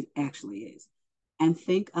 which it actually is. And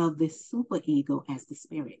think of the superego as the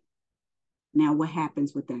spirit. Now, what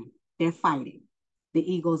happens with them? They're fighting.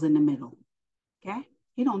 The ego's in the middle. Okay?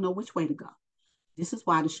 He don't know which way to go. This is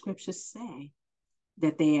why the scriptures say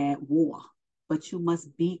that they're at war. But you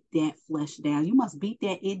must beat that flesh down. You must beat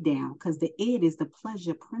that id down, because the id is the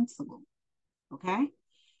pleasure principle. Okay?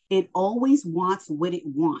 It always wants what it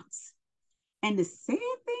wants. And the sad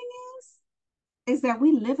thing is that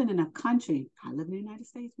we living in a country, I live in the United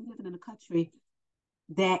States, we living in a country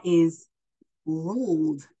that is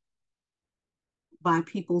ruled by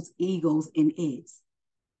people's egos and ids.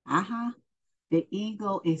 The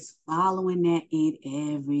ego is following that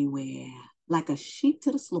id everywhere, like a sheep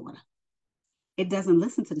to the slaughter. It doesn't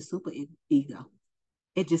listen to the super ego.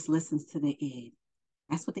 It just listens to the id.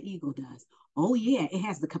 That's what the ego does. Oh yeah, it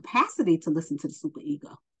has the capacity to listen to the super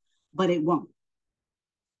ego, but it won't.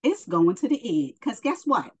 It's going to the id, because guess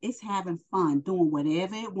what? It's having fun, doing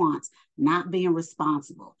whatever it wants, not being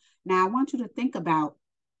responsible. Now, I want you to think about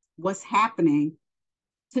what's happening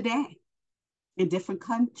today in different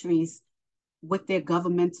countries with their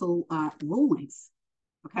governmental rulings.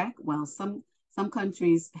 Okay, well, some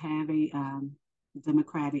countries have a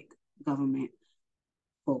democratic government,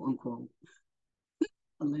 quote unquote,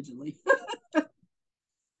 allegedly.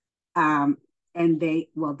 And they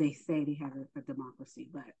say they have a democracy,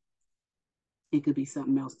 but it could be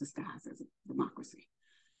something else disguised as a democracy.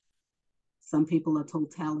 Some people are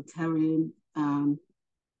totalitarian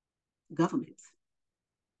governments.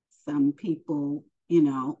 Some people,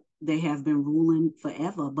 they have been ruling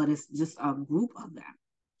forever, but it's just a group of them.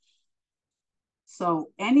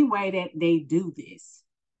 So any way that they do this,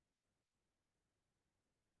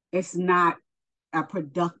 it's not a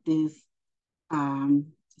productive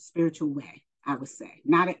spiritual way, I would say.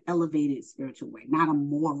 Not an elevated spiritual way, not a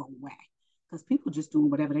moral way, because people just doing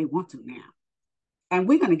whatever they want to now. And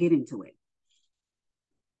we're going to get into it.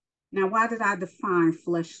 Now, why did I define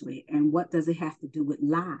fleshly, and what does it have to do with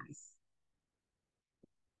lies?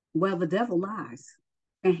 Well, the devil lies,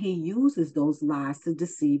 and he uses those lies to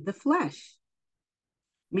deceive the flesh,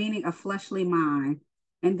 meaning a fleshly mind.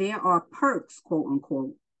 And there are perks, quote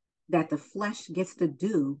unquote, that the flesh gets to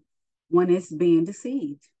do when it's being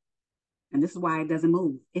deceived. And this is why it doesn't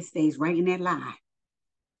move. It stays right in that lie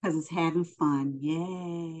because it's having fun.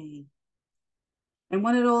 Yay. And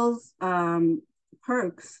one of those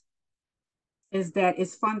perks is that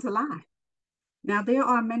it's fun to lie. Now, there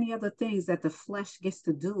are many other things that the flesh gets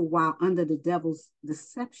to do while under the devil's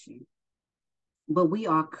deception, but we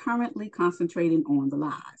are currently concentrating on the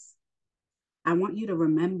lies. I want you to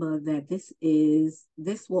remember that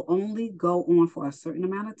this will only go on for a certain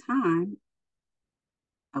amount of time,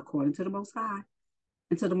 according to the Most High,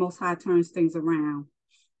 until the Most High turns things around.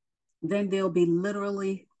 Then there'll be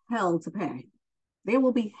literally hell to pay. There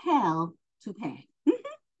will be hell to pay.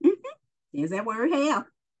 There's that word, hell.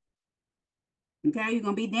 Okay, you're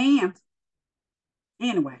going to be damned.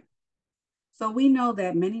 Anyway, so we know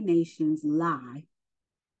that many nations lie,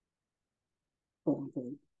 quote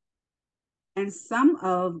unquote, and some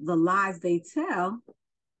of the lies they tell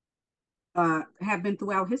have been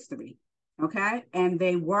throughout history, okay? And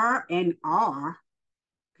they were and are,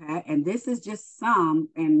 okay? And this is just some,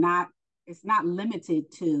 and it's not limited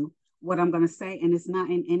to what I'm going to say, and it's not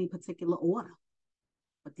in any particular order.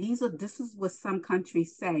 But this is what some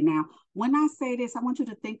countries say. Now, when I say this, I want you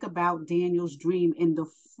to think about Daniel's dream in the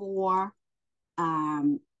 4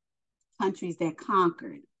 countries that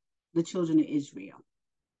conquered the children of Israel.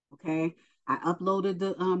 Okay, I uploaded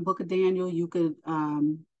the book of Daniel. You could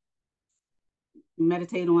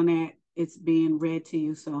meditate on that. It's being read to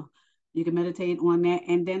you, so you can meditate on that.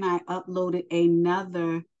 And then I uploaded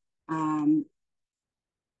another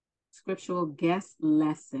scriptural guest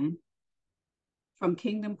lesson from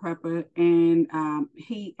Kingdom Prepper, and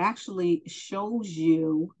he actually shows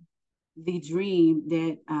you the dream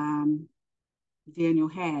that Daniel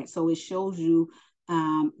had. So it shows you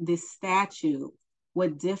this statue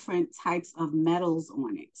with different types of metals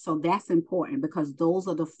on it. So that's important, because those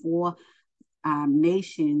are the 4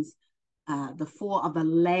 nations, the 4 of the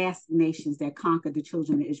last nations that conquered the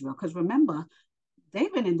children of Israel. Because remember,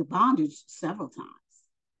 they've been in the bondage several times.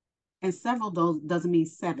 And several doesn't mean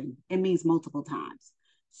 7. It means multiple times.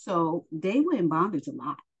 So they were in bondage a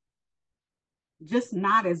lot. Just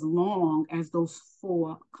not as long as those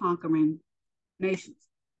 4 conquering nations.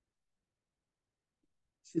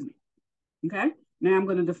 Excuse me. Okay? Now I'm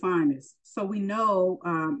going to define this. So we know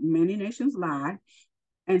many nations lie,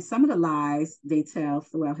 and some of the lies they tell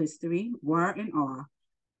throughout history were and are.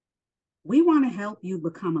 We want to help you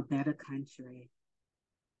become a better country.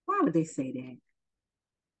 Why would they say that?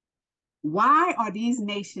 Why are these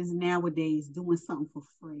nations nowadays doing something for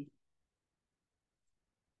free?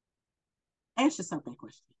 Ask yourself that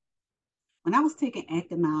question. When I was taking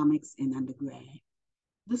economics in undergrad,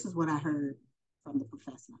 this is what I heard from the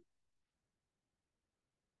professor.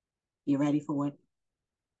 You ready for it?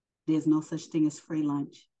 There's no such thing as free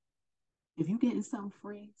lunch. If you're getting something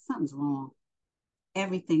free, something's wrong.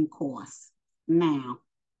 Everything costs. Now,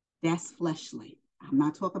 that's fleshly. I'm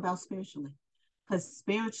not talking about spiritually. Because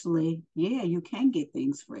spiritually, yeah, you can get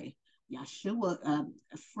things free. Yeshua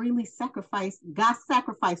freely sacrificed, God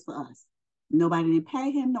sacrificed for us. Nobody didn't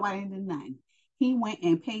pay him, nobody did nothing. He went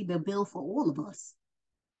and paid the bill for all of us.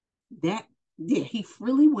 That, yeah, he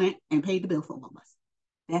freely went and paid the bill for all of us.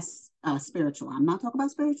 That's spiritual. I'm not talking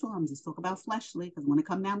about spiritual, I'm just talking about fleshly, because when it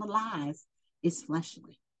comes down to lies, it's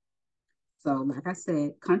fleshly. So, like I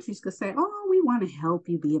said, countries could say, oh, we want to help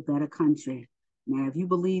you be a better country. Now, if you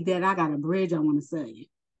believe that, I got a bridge I want to sell you,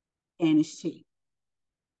 and it's cheap.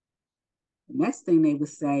 The next thing they would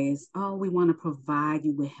say is, oh, we want to provide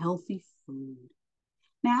you with healthy food.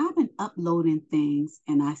 Now, I've been uploading things,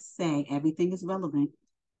 and I say everything is relevant.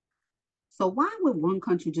 So why would one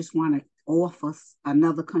country just want to offer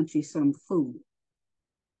another country some food?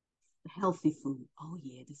 Healthy food. Oh,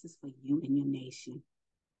 yeah, this is for you and your nation.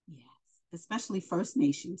 Yes, especially First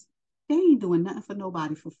Nations. They ain't doing nothing for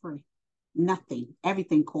nobody for free. Nothing.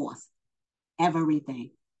 Everything costs.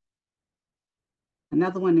 Everything.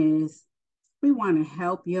 Another one is, we want to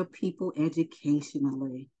help your people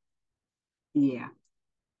educationally. Yeah.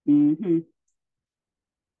 Mm-hmm.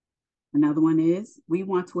 Another one is, we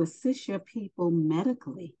want to assist your people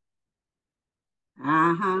medically.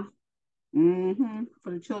 Uh-huh. Mm-hmm.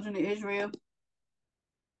 For the children of Israel.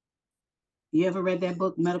 You ever read that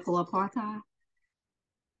book, Medical Apartheid?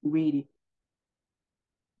 Read it.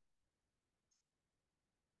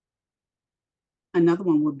 Another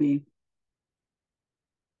one would be,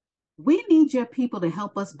 we need your people to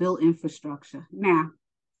help us build infrastructure. Now,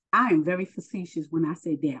 I am very facetious when I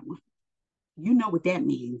say that one. You know what that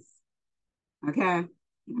means. Okay? I'm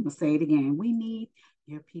going to say it again. We need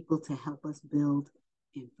your people to help us build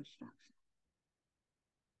infrastructure.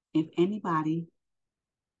 If anybody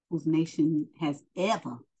whose nation has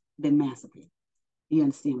ever been massacred, you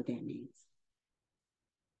understand what that means.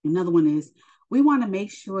 Another one is, we want to make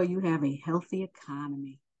sure you have a healthy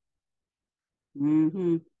economy.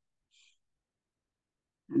 Mm-hmm.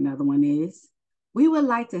 Another one is, we would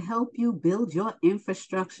like to help you build your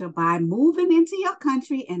infrastructure by moving into your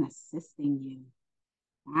country and assisting you.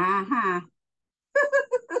 Uh-huh.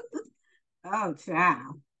 Oh,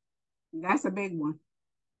 child. That's a big one.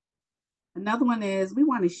 Another one is, we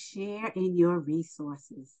want to share in your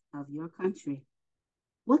resources of your country.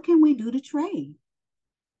 What can we do to trade?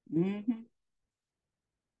 Mm-hmm.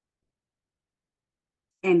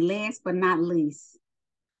 And last but not least,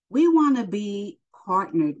 we want to be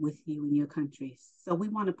partnered with you in your country. So we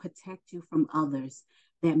want to protect you from others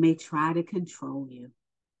that may try to control you.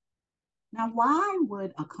 Now, why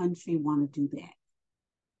would a country want to do that?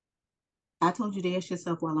 I told you to ask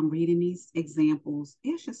yourself while I'm reading these examples,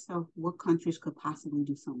 ask yourself what countries could possibly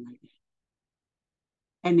do something like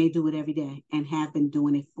that. And they do it every day and have been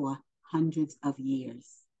doing it for hundreds of years.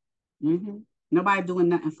 Mm-hmm. Nobody doing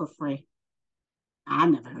nothing for free. I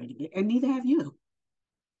never heard of it, and neither have you.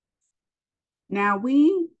 Now,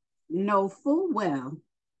 we know full well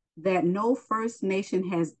that no First Nation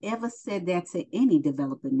has ever said that to any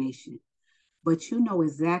developing nation. But you know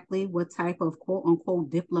exactly what type of quote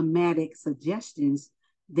unquote diplomatic suggestions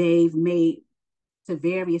they've made to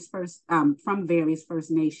various from various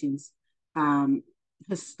First Nations um,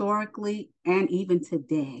 historically and even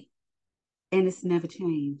today. And it's never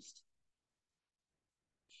changed.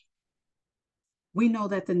 We know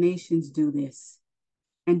that the nations do this.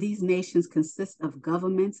 And these nations consist of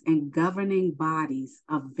governments and governing bodies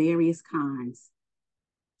of various kinds.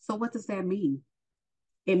 So, what does that mean?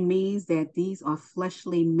 It means that these are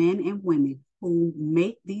fleshly men and women who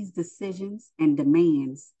make these decisions and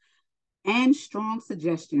demands and strong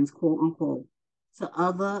suggestions, quote unquote, to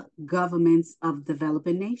other governments of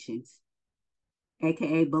developing nations,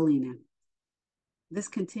 aka bullying. This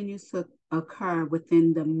continues to occur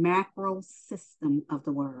within the macro system of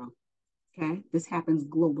the world. Okay, this happens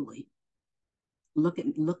globally. Look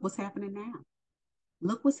what's happening now.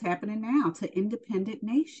 Look what's happening now to independent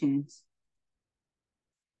nations.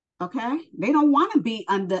 Okay, they don't want to be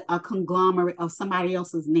under a conglomerate of somebody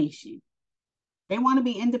else's nation. They want to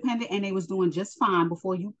be independent, and they was doing just fine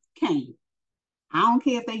before you came. I don't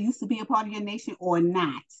care if they used to be a part of your nation or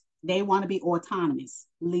not. They want to be autonomous.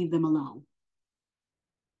 Leave them alone.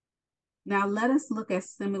 Now let us look at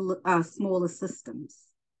smaller systems,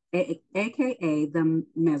 aka the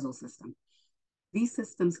mesosystem. These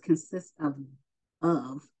systems consist of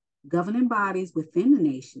governing bodies within the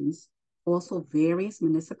nations, also various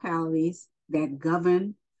municipalities that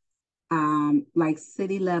govern like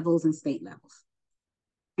city levels and state levels.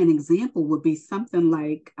 An example would be something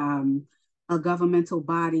like a governmental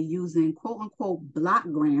body using quote unquote block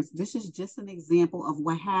grants. This is just an example of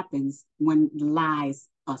what happens when lies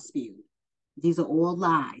are spewed. These are all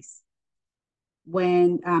lies.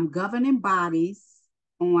 When governing bodies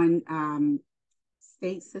on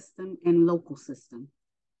state system and local system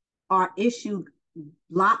are issued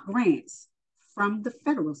block grants from the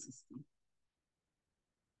federal system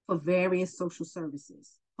for various social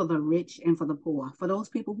services for the rich and for the poor. For those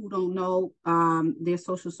people who don't know, there's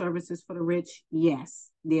social services for the rich. Yes,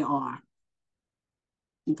 there are.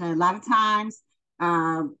 Okay, a lot of times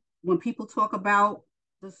when people talk about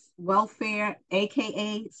the welfare,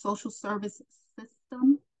 aka social service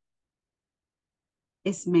system,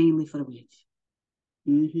 it's mainly for the rich.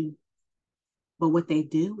 Mm-hmm. But what they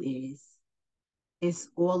do is, it's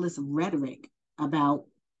all this rhetoric about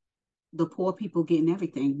the poor people getting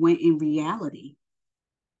everything, when in reality,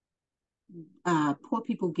 poor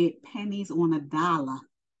people get pennies on a dollar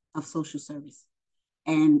of social service.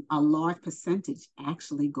 And a large percentage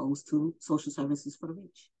actually goes to social services for the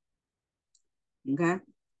rich. Okay?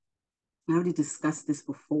 I already discussed this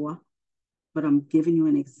before, but I'm giving you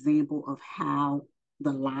an example of how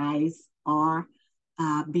the lies are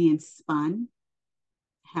being spun,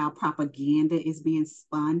 how propaganda is being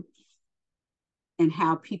spun, and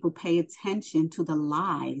how people pay attention to the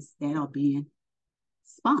lies that are being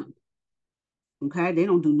spun. Okay, they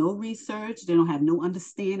don't do no research, they don't have no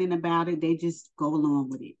understanding about it, they just go along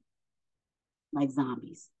with it like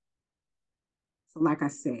zombies. So, like I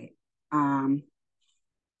said, an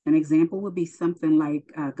example would be something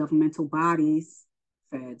like governmental bodies,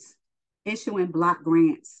 feds, issuing block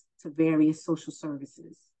grants to various social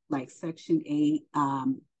services like Section 8,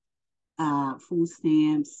 food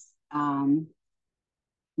stamps,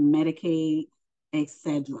 Medicaid,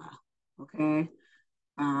 etc. Okay.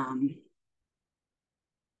 Um,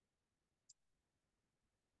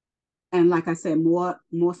 and like I said, more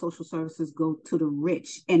social services go to the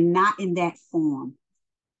rich, and not in that form.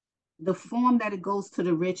 The form that it goes to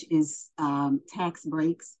the rich is tax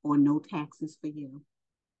breaks or no taxes for you.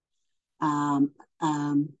 Um,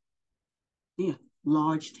 um, yeah,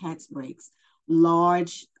 large tax breaks,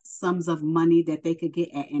 large sums of money that they could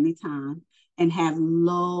get at any time, and have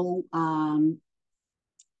low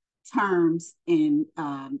terms in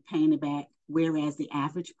paying it back, whereas the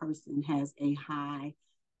average person has a high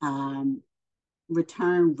um,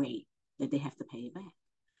 return rate that they have to pay it back.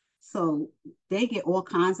 So they get all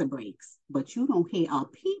kinds of breaks, but you don't hear a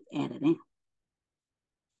peep out of them.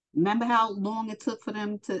 Remember how long it took for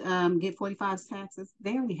them to get 45 taxes?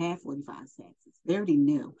 They already had 45 taxes. They already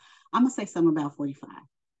knew. I'm going to say something about 45.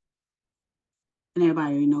 And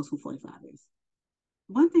everybody already knows who 45 is.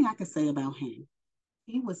 One thing I could say about him,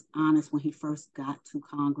 he was honest when he first got to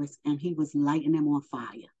Congress, and he was lighting them on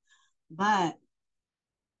fire. But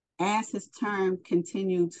as his term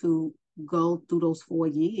continued to go through those 4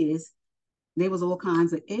 years, there was all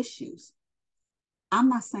kinds of issues. I'm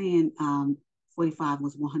not saying 45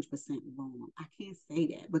 was 100% wrong. I can't say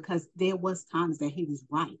that, because there was times that he was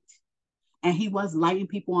right. And he was lighting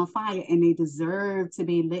people on fire, and they deserve to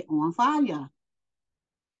be lit on fire.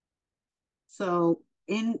 So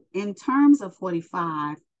in terms of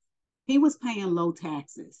 45, he was paying low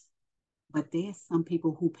taxes, but there's some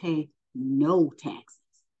people who pay no taxes.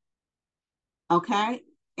 Okay?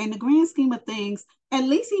 In the grand scheme of things, at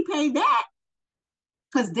least he paid that.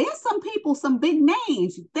 Because there's some people, some big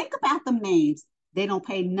names. Think about them names. They don't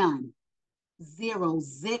pay none. Zero,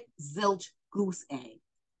 zip, zilch, goose egg.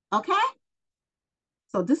 Okay?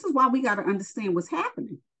 So this is why we got to understand what's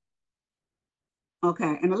happening.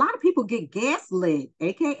 Okay, and a lot of people get gaslit,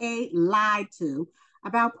 aka lied to,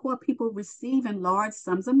 about poor people receiving large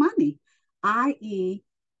sums of money, i.e.,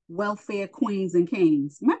 welfare queens and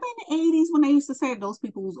kings. Remember in the 80s when they used to say those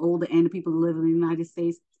people who's older and the people who live in the United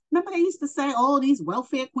States? Remember they used to say, oh, these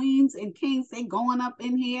welfare queens and kings, they going up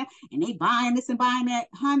in here and they buying this and buying that.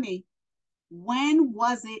 Honey, when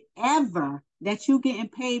was it ever that you getting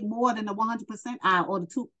paid more than the 100 percentile or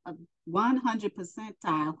the 100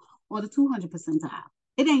 percentile or the 200 percentile?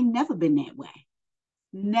 It ain't never been that way.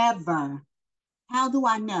 Never. How do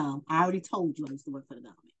I know? I already told you I used to work for the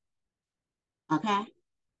government. Okay?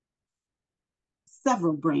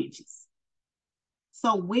 Several branches.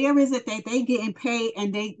 So where is it that they getting paid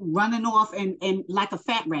and they running off and like a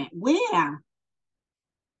fat rat? Where?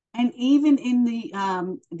 And even in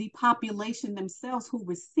the population themselves who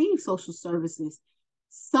receive social services,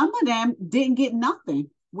 some of them didn't get nothing,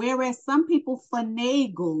 whereas some people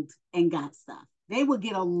finagled and got stuff. They would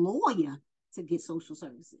get a lawyer to get social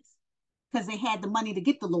services because they had the money to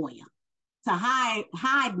get the lawyer to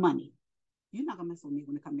hide money. You're not gonna mess with me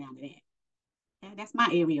when it comes down to that. Okay? That's my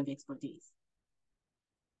area of expertise.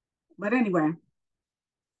 But anyway,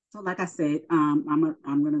 so like I said, I'm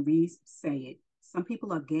gonna re-say it. Some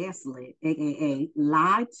people are gaslit, aka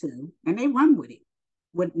lied to, and they run with it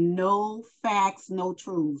with no facts, no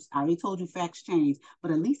truths. I already told you facts change,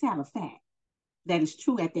 but at least have a fact that is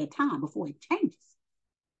true at that time before it changes.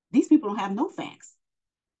 These people don't have no facts.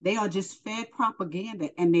 They are just fed propaganda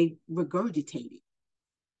and they regurgitate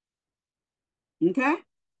it. Okay?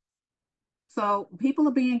 So people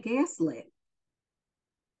are being gaslit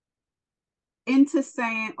into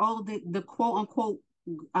saying, oh, the quote unquote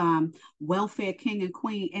welfare king and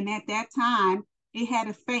queen. And at that time, it had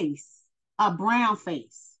a face, a brown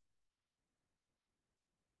face.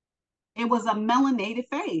 It was a melanated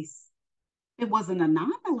face. It wasn't a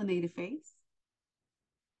non-melanated face.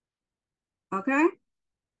 Okay.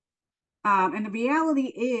 And the reality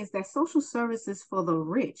is that social services for the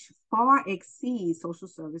rich far exceed social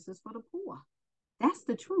services for the poor. That's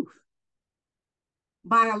the truth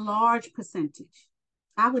by a large percentage.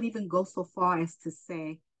 I would even go so far as to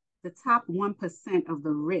say the top 1% of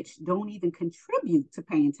the rich don't even contribute to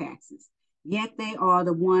paying taxes, yet they are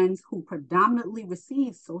the ones who predominantly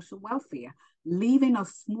receive social welfare, leaving a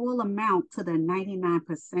small amount to the 99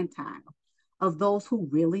 percentile of those who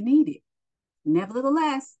really need it.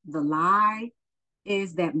 Nevertheless, the lie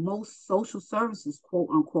is that most social services, quote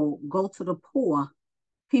unquote, go to the poor,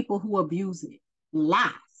 people who abuse it.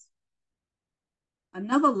 Lies.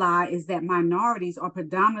 Another lie is that minorities are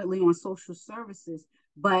predominantly on social services,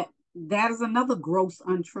 but that is another gross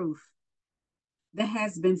untruth that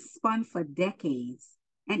has been spun for decades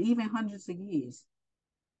and even hundreds of years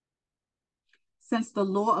since the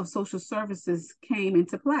law of social services came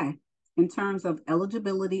into play in terms of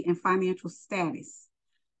eligibility and financial status.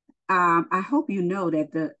 I hope you know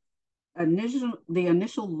that the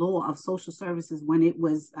initial law of social services when it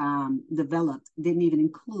was developed didn't even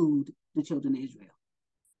include the children of Israel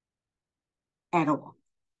at all.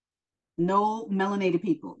 No melanated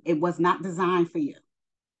people. It was not designed for you.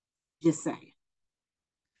 Just saying.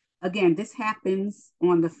 Again, this happens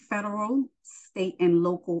on the federal, state, and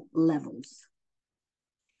local levels.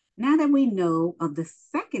 Now that we know of the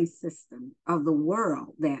second system of the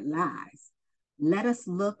world that lies, let us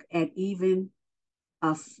look at even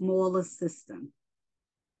a smaller system,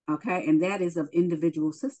 okay? And that is of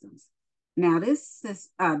individual systems. Now, this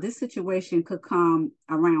situation could come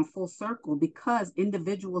around full circle because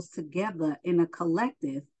individuals together in a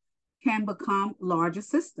collective can become larger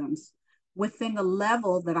systems within the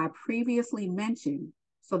level that I previously mentioned.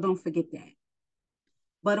 So don't forget that.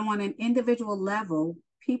 But on an individual level,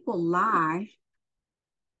 people lie.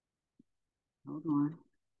 Hold on.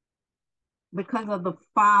 Because of the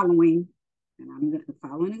following, and I'm going to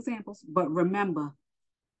following examples, but remember,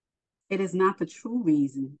 it is not the true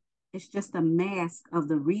reason. It's just a mask of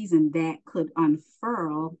the reason that could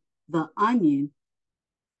unfurl the onion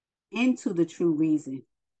into the true reason,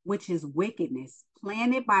 which is wickedness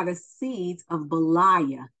planted by the seeds of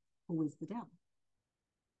Belial, who is the devil.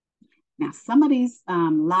 Now, some of these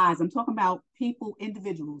lies, I'm talking about people,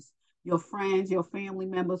 individuals, your friends, your family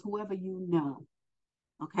members, whoever you know,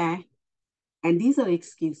 okay? And these are the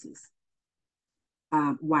excuses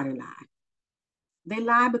why they lie. They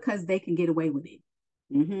lie because they can get away with it.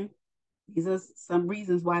 Mm-hmm. These are some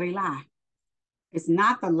reasons why they lie. It's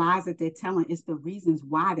not the lies that they're telling, it's the reasons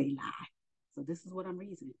why they lie. So this is what I'm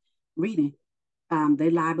reading. They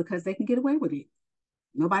lie because they can get away with it.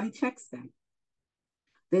 Nobody checks them.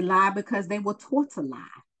 They lie because they were taught to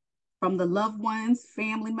lie from the loved ones,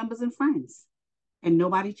 family members, and friends, and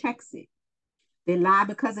nobody checks it. They lie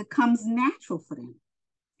because it comes natural for them,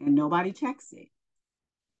 and nobody checks it.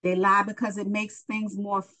 They lie because it makes things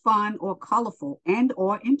more fun or colorful and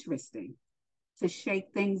or interesting to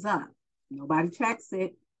shake things up. Nobody checks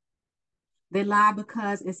it. They lie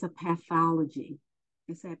because it's a pathology.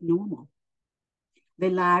 It's abnormal. They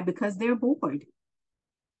lie because they're bored.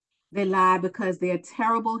 They lie because they're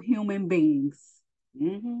terrible human beings.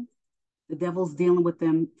 Mm-hmm. The devil's dealing with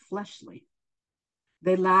them fleshly.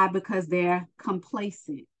 They lie because they're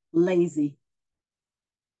complacent, lazy.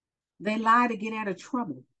 They lie to get out of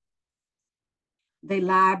trouble. They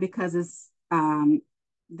lie because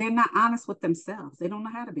they're not honest with themselves. They don't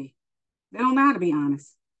know how to be. They don't know how to be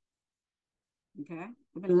honest. Okay?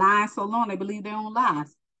 They've been lying so long they believe their own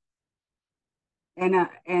lies. And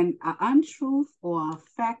an untruth or a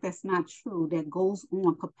fact that's not true that goes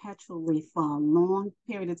on perpetually for a long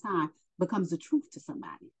period of time becomes the truth to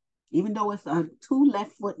somebody, even though it's a two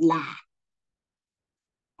left foot lie.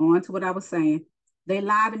 On to what I was saying. They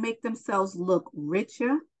lie to make themselves look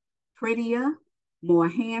richer, prettier, more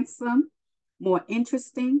handsome, more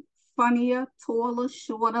interesting, funnier, taller,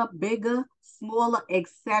 shorter, bigger, smaller,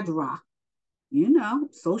 etc. You know,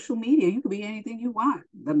 social media, you could be anything you want.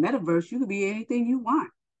 The metaverse, you could be anything you want,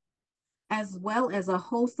 as well as a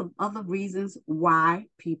host of other reasons why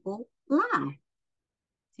people lie.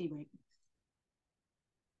 T-Ray.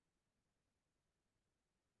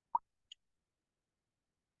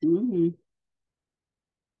 Mm-hmm.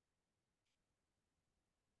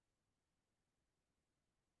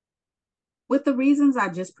 With the reasons I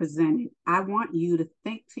just presented, I want you to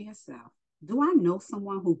think to yourself, do I know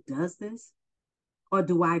someone who does this or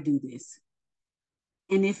do I do this?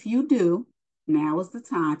 And if you do, now is the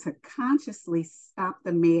time to consciously stop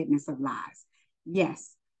the madness of lies.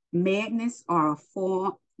 Yes, madness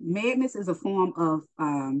is a form of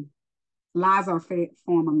lies are a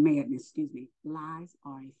form of madness, excuse me. Lies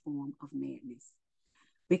are a form of madness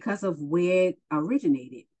because of where it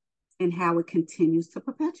originated and how it continues to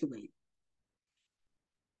perpetuate.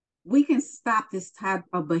 We can stop this type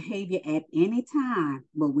of behavior at any time,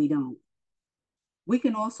 but we don't. We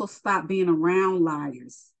can also stop being around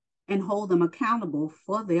liars and hold them accountable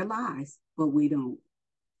for their lies, but we don't.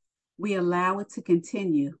 We allow it to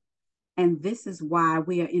continue. And this is why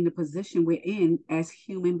we are in the position we're in as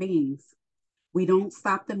human beings. We don't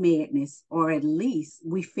stop the madness, or at least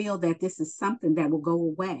we feel that this is something that will go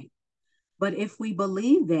away. But if we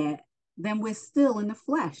believe that, then we're still in the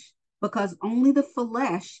flesh because only the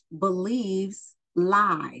flesh believes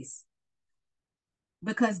lies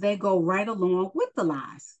because they go right along with the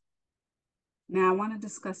lies. Now, I want to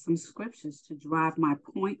discuss some scriptures to drive my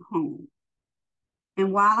point home.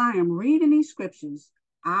 And while I am reading these scriptures,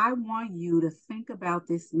 I want you to think about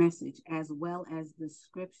this message as well as the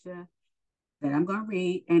scripture that I'm going to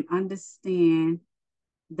read and understand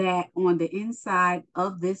that on the inside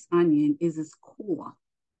of this onion is its core.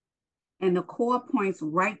 And the core points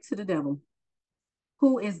right to the devil,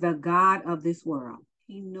 who is the God of this world.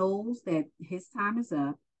 He knows that his time is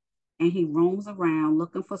up and he roams around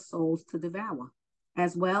looking for souls to devour,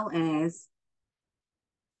 as well as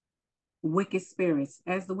wicked spirits,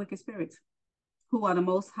 as the wicked spirits, who are the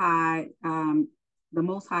most high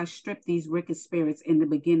stripped these wicked spirits in the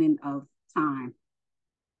beginning of time.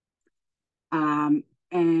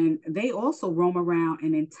 And they also roam around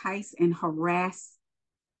and entice and harass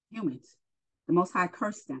humans. The Most High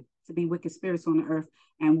cursed them to be wicked spirits on the earth.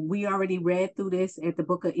 And we already read through this at the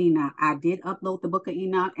book of Enoch. I did upload the book of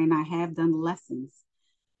Enoch and I have done lessons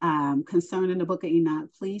concerning the book of Enoch.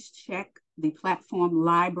 Please check the platform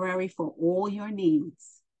library for all your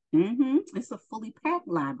needs. It's a fully packed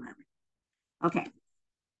library. Okay.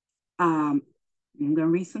 I'm going to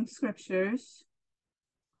read some scriptures.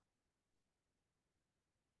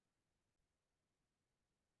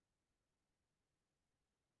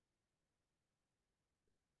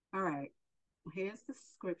 All right. Here's the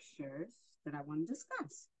scriptures that I want to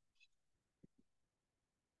discuss.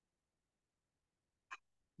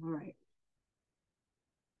 All right.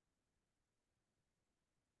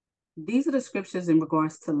 These are the scriptures in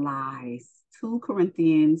regards to lies. 2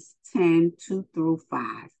 Corinthians 10, 2 through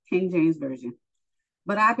 5, King James Version.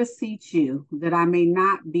 But I beseech you that I may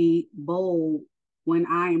not be bold when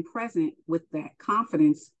I am present with that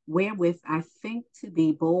confidence wherewith I think to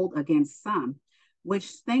be bold against some, which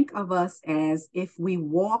think of us as if we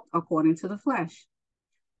walked according to the flesh.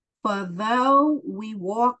 For though we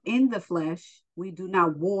walk in the flesh, we do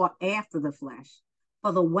not war after the flesh.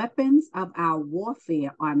 For the weapons of our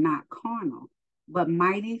warfare are not carnal, but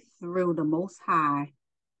mighty through the Most High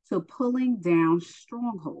to pulling down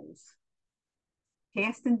strongholds,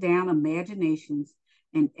 casting down imaginations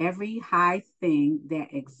and every high thing that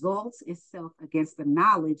exalts itself against the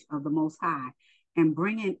knowledge of the Most High, and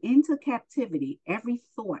bringing into captivity every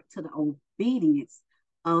thought to the obedience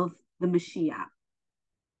of the Mashiach.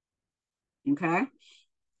 Okay?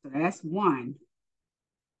 So that's one.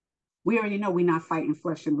 We already know we're not fighting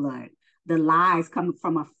flesh and blood. The lies come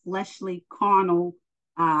from a fleshly, carnal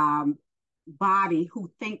body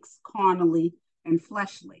who thinks carnally and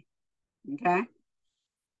fleshly. Okay?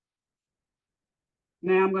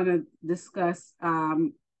 Now I'm going to discuss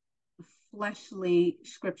fleshly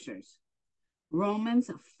scriptures. Romans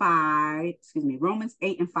 8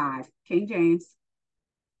 and 5, King James.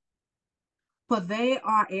 For they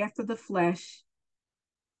are after the flesh,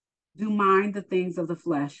 do mind the things of the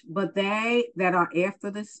flesh, but they that are after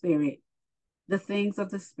the spirit the things of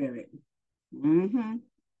the spirit. Mm-hmm.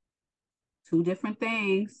 Two different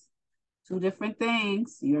things. Two different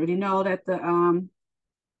things. You already know that the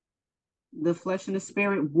flesh and the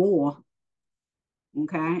spirit war.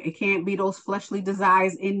 Okay, it can't be those fleshly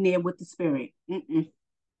desires in there with the spirit.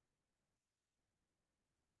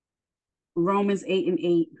 Romans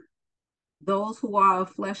 8:8. Those who are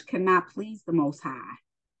of flesh cannot please the Most High.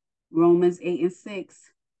 Romans 8:6.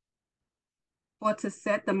 For to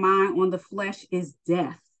set the mind on the flesh is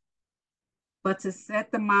death, but to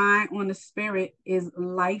set the mind on the spirit is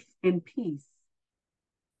life and peace.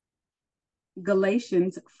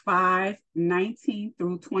 Galatians 5:19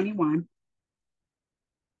 through 21.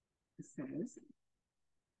 It says,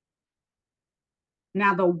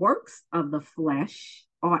 now the works of the flesh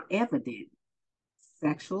are evident: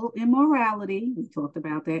 sexual immorality, we talked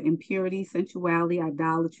about that, impurity, sensuality,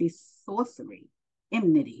 idolatry, sorcery,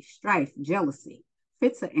 enmity, strife, jealousy,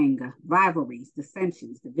 fits of anger, rivalries,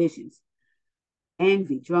 dissensions, divisions,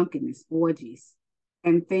 envy, drunkenness, orgies,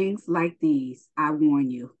 and things like these. I warn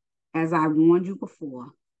you, as I warned you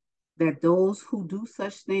before, that those who do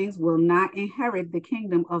such things will not inherit the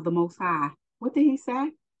kingdom of the Most High. What did he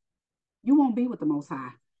say? You won't be with the Most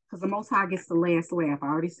High, because the Most High gets the last laugh. I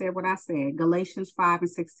already said what I said. Galatians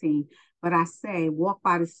 5:16. But I say, walk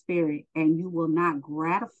by the Spirit, and you will not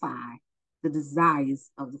gratify the desires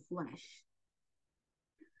of the flesh.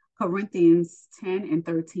 Corinthians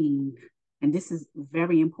 10:13. And this is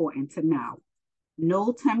very important to know.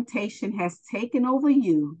 No temptation has taken over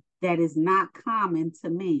you that is not common to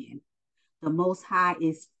man. The Most High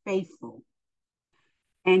is faithful,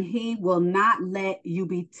 and he will not let you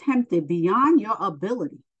be tempted beyond your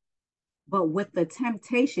ability. But with the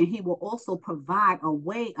temptation, he will also provide a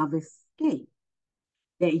way of escape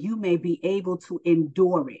that you may be able to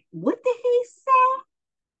endure it. What did he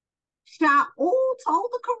say? Shaul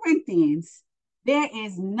told the Corinthians, there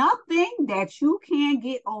is nothing that you can't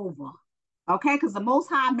get over. Okay, because the Most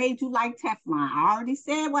High made you like Teflon. I already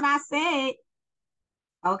said what I said.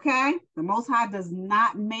 Okay, the Most High does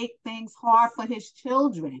not make things hard for his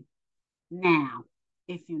children. Now,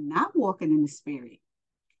 if you're not walking in the spirit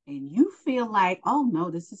and you feel like, oh no,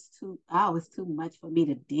 it's too much for me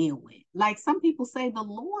to deal with. Like some people say the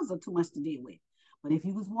laws are too much to deal with. But if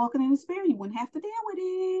you was walking in the spirit, you wouldn't have to deal with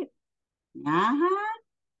it. Uh-huh.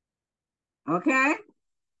 Okay.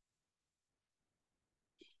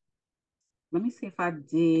 Let me see if I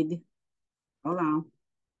did. Hold on.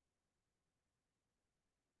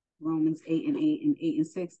 Romans 8:8 and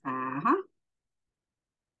 8:6. Uh-huh.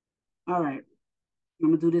 All right. I'm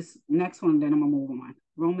going to do this next one, then I'm going to move on.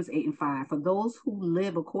 Romans 8:5. For those who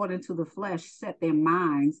live according to the flesh set their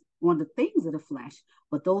minds on the things of the flesh,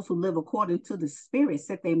 but those who live according to the spirit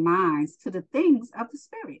set their minds to the things of the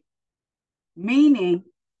spirit. Meaning,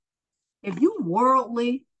 if you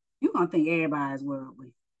worldly, you're going to think everybody's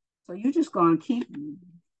worldly. So you're just going to keep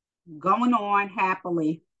going on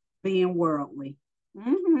happily being worldly.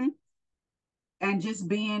 Mm-hmm. And just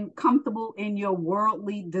being comfortable in your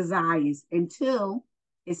worldly desires until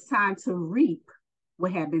it's time to reap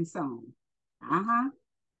what had been sown. Uh-huh.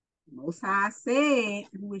 Most High said,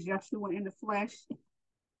 who is Yeshua in the flesh,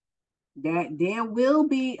 that there will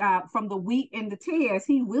be, from the wheat and the tares,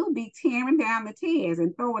 he will be tearing down the tares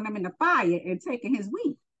and throwing them in the fire and taking his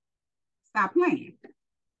wheat. Stop playing.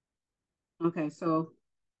 Okay, so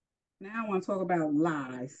now I want to talk about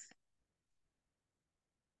lies.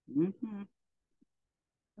 Mm-hmm.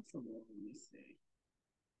 That's a word, let me see.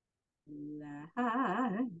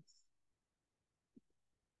 Lies.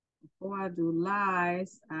 Before I do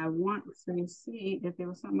lies, I want to see if there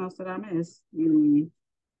was something else that I missed.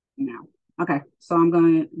 No. Okay, so I'm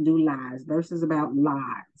going to do lies, verses about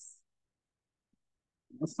lies.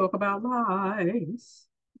 Let's talk about lies.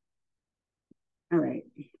 All right.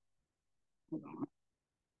 Hold on.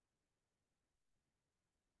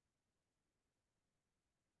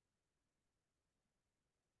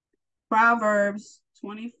 Proverbs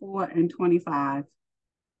 24 and 25.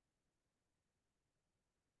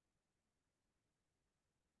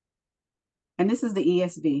 And this is the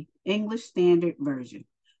ESV, English Standard Version.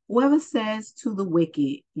 Whoever says to the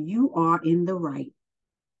wicked, you are in the right,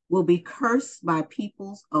 will be cursed by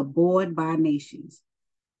peoples, abhorred by nations.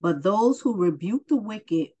 But those who rebuke the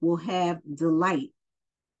wicked will have delight,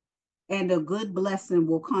 and a good blessing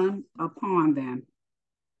will come upon them.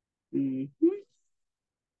 Mm-hmm.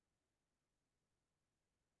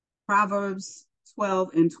 Proverbs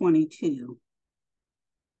 12 and 22.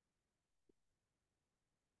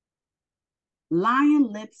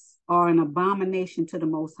 Lying lips are an abomination to the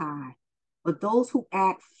Most High, but those who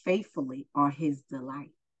act faithfully are his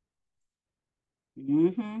delight.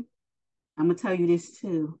 Mm-hmm. I'm going to tell you this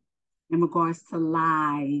too. In regards to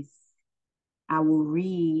lies, I will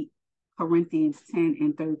read Corinthians 10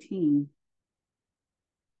 and 13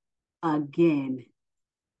 again.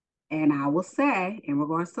 And I will say, in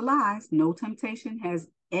regards to lies, no temptation has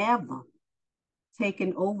ever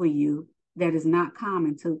taken over you that is not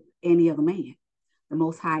common to any other man. The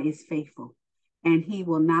Most High is faithful, and he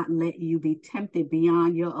will not let you be tempted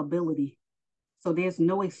beyond your ability. So there's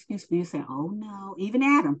no excuse for you saying, oh no, even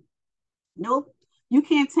Adam. Nope, you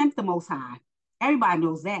can't tempt the Most High. Everybody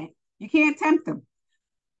knows that. You can't tempt him.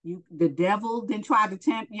 The devil didn't try to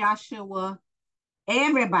tempt Yahshua.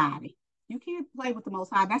 Everybody. You can't play with the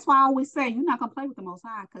Most High. That's why I always say you're not gonna play with the Most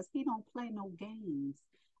High because he don't play no games.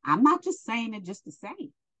 I'm not just saying it just to say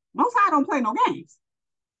it. Most High don't play no games.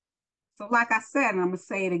 So, like I said, and I'm gonna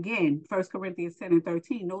say it again, 1 Corinthians 10 and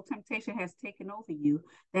 13, no temptation has taken over you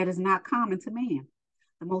that is not common to man.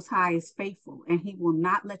 The Most High is faithful, and he will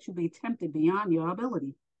not let you be tempted beyond your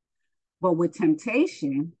ability. But with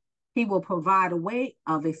temptation, he will provide a way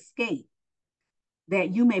of escape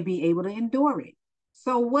that you may be able to endure it.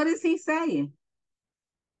 So, what is he saying?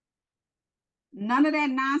 None of that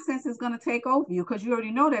nonsense is going to take over you because you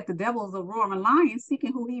already know that the devil is a roaring lion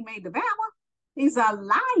seeking who he may devour. He's a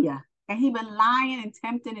liar, and he's been lying and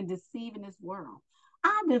tempting and deceiving this world.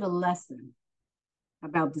 I did a lesson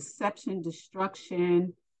about deception,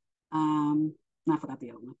 destruction. I forgot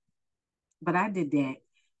the other one, but I did that.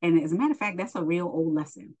 And as a matter of fact, that's a real old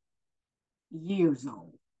lesson, years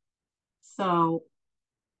old. So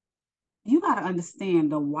you got to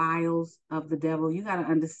understand the wiles of the devil. You got to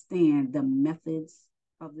understand the methods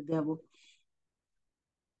of the devil.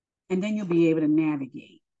 And then you'll be able to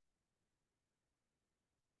navigate.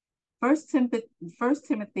 First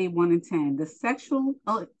Timothy 1 and 10,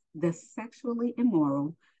 the sexually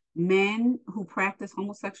immoral, men who practice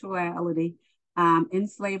homosexuality,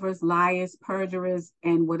 enslavers, liars, perjurers,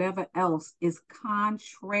 and whatever else is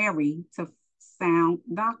contrary to sound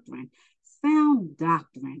doctrine. Sound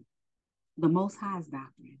doctrine, the Most High's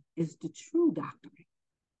doctrine, is the true doctrine.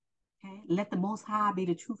 Okay? Let the Most High be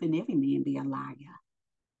the truth and every man be a liar.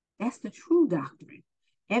 That's the true doctrine.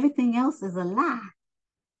 Everything else is a lie.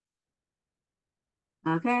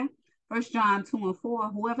 Okay? 1 John 2 and 4,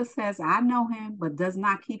 whoever says, I know him, but does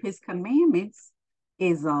not keep his commandments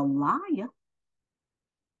is a liar.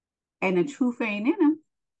 And the truth ain't in him.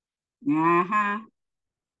 Uh-huh.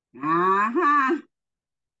 Uh-huh.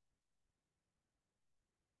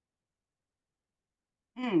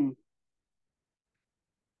 Mm.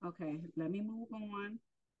 Okay, let me move on.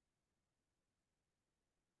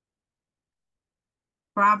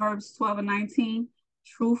 Proverbs 12 and 19,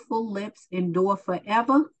 truthful lips endure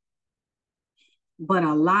forever, but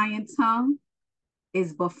a lying tongue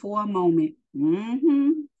is but for a moment.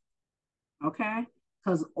 Mm-hmm. Okay?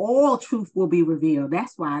 Because all truth will be revealed.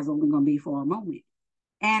 That's why it's only going to be for a moment.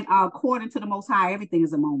 And according to the Most High, everything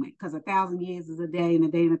is a moment. Because 1,000 years is a day, and a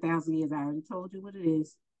day and 1,000 years. I already told you what it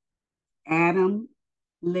is. Adam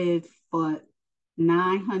lived for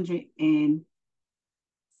 900 and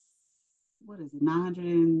what is it,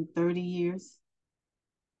 930 years,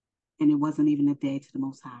 and it wasn't even a day to the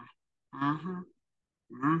Most High. Uh-huh.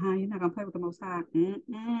 Uh-huh. You're not gonna play with the Most High.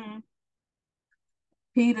 Mm-mm.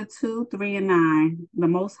 Peter 2, 3, and 9. The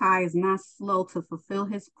Most High is not slow to fulfill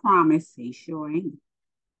his promise. He sure ain't.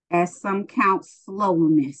 As some count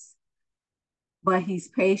slowness, but he's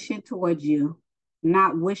patient towards you,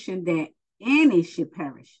 not wishing that any should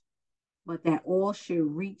perish, but that all should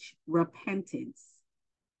reach repentance.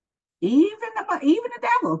 Even the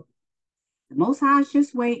devil. The Most High is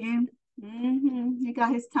just waiting. He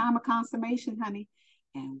got his time of consummation, honey.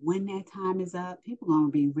 And when that time is up, people are gonna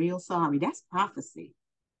be real sorry. That's prophecy.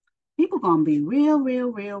 People gonna be real, real,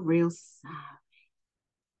 real, real sorry.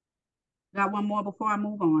 Got one more before I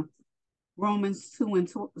move on. Romans 2 and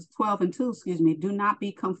 12 and 2, excuse me. Do not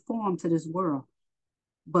be conformed to this world,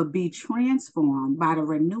 but be transformed by the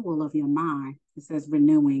renewal of your mind. It says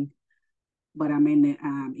renewing, but I'm in the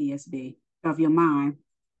ESV, of your mind,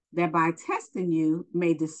 that by testing you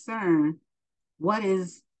may discern what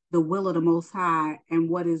is the will of the Most High and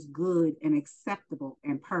what is good and acceptable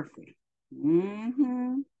and perfect.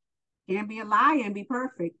 Mm-hmm. Can't be a liar and be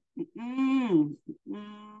perfect. Mm-mm.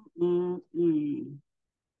 Mm-mm.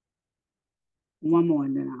 One more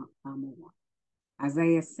and then I'll move on.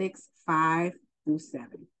 Isaiah 6, 5 through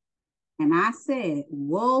 7. And I said,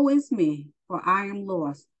 woe is me, for I am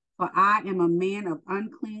lost, for I am a man of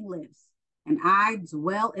unclean lips, and I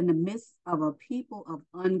dwell in the midst of a people of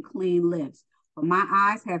unclean lips. For my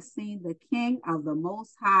eyes have seen the King of the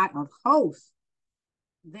Most High of hosts.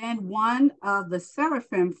 Then one of the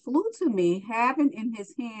seraphim flew to me, having in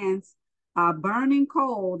his hands a burning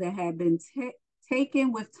coal that had been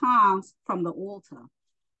taken with tongs from the altar.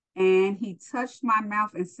 And he touched my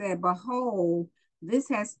mouth and said, behold, this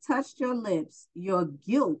has touched your lips. Your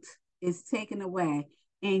guilt is taken away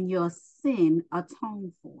and your sin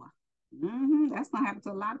atoned for. That's going to happen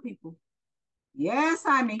to a lot of people. Yes,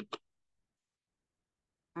 honey.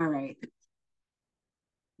 All right.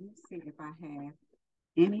 Let me see if I have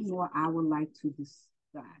any more I would like to discuss.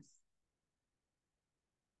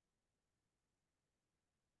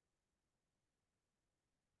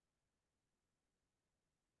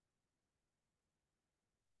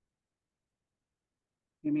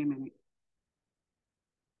 Give me a minute.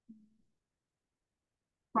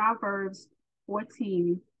 Proverbs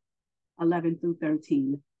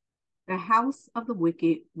 14:11-13. The house of the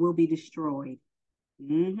wicked will be destroyed,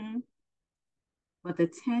 but the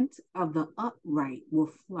tent of the upright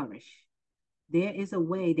will flourish. There is a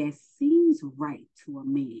way that seems right to a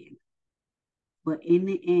man, but in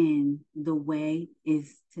the end, the way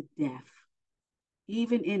is to death.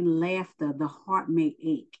 Even in laughter, the heart may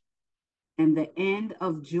ache, and the end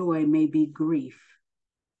of joy may be grief.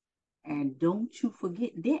 And don't you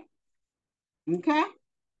forget that. Okay?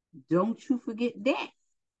 Don't you forget that.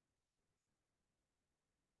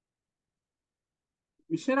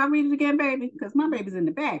 Should I read it again, baby? Because my baby's in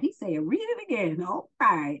the back. He said, read it again. All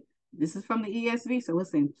right. This is from the ESV, so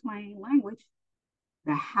it's in plain language.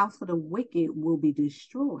 The house of the wicked will be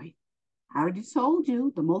destroyed. I already told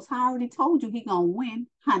you, the Most High already told you he gonna win,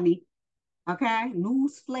 honey. Okay?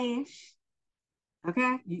 News flash.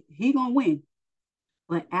 Okay? He gonna win.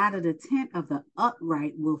 But out of the tent of the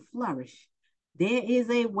upright will flourish. There is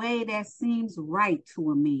a way that seems right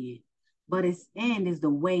to a man, but its end is the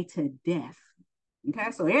way to death.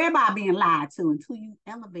 Okay, so everybody being lied to until you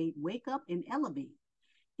elevate, wake up and elevate.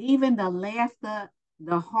 Even the laughter,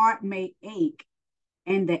 the heart may ache,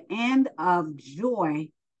 and the end of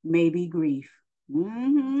joy may be grief.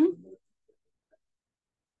 Uh-huh.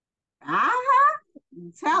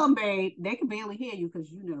 Tell them, babe, they can barely hear you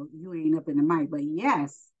because you know you ain't up in the mic. But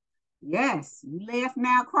yes, you laugh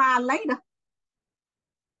now, cry later.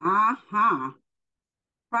 Uh-huh.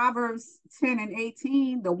 Proverbs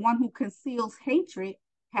 10:18, the one who conceals hatred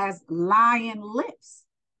has lying lips,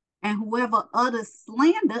 and whoever utters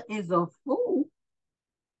slander is a fool.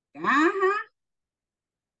 Uh-huh.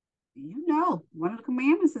 You know, one of the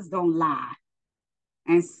commandments is don't lie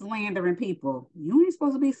and slandering people. You ain't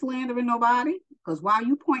supposed to be slandering nobody because while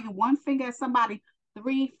you pointing one finger at somebody,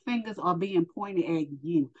 three fingers are being pointed at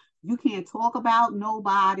you. You can't talk about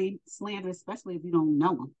nobody, slander, especially if you don't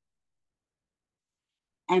know them,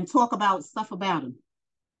 and talk about stuff about them.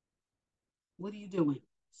 What are you doing?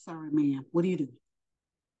 Sorry, ma'am. What are you doing?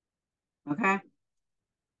 Okay.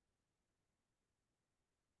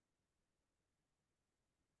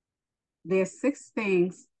 There's six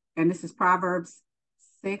things, and this is Proverbs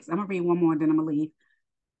 6. I'm going to read one more, then I'm going to leave.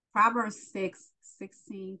 Proverbs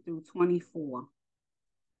 6:16-24.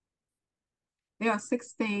 There are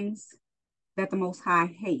six things that the Most High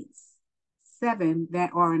hates, seven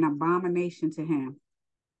that are an abomination to him: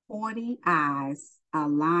 40 eyes, a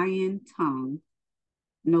lying tongue.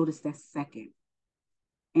 Notice that second.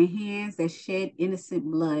 And hands that shed innocent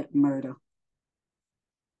blood, murder.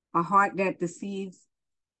 A heart that deceives,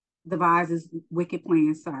 devises wicked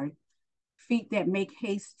plans, feet that make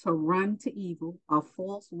haste to run to evil, a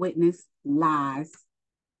false witness, lies,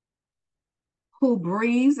 who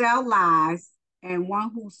breathes out lies, and one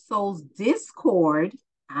who sows discord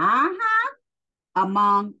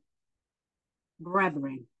among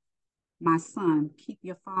brethren. My son, keep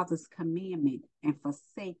your father's commandment and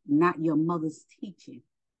forsake not your mother's teaching.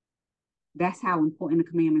 That's how important the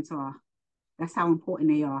commandments are. That's how important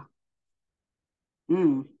they are.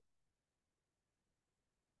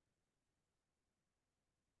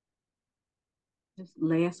 Just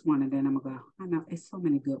last one, and then I'm gonna go. I know it's so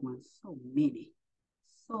many good ones, so many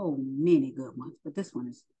good ones. But this one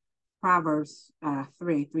is Proverbs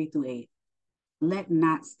 3:3-8. Let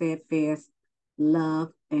not steadfast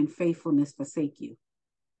love and faithfulness forsake you.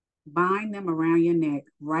 Bind them around your neck,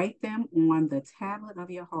 write them on the tablet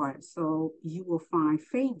of your heart, so you will find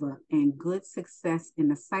favor and good success in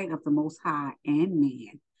the sight of the Most High and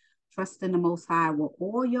man. Trust in the Most High with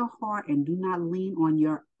all your heart and do not lean on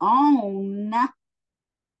your own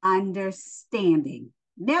understanding.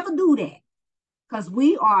 Never do that because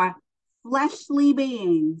we are fleshly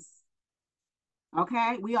beings.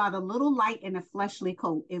 Okay, we are the little light in a fleshly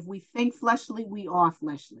coat. If we think fleshly, we are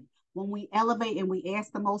fleshly. When we elevate and we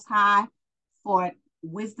ask the Most High for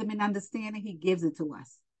wisdom and understanding, he gives it to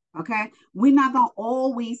us. Okay, we're not going to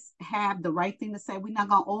always have the right thing to say. We're not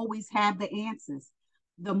going to always have the answers.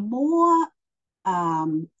 The more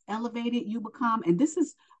elevated you become, and this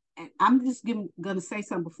is, I'm just going to say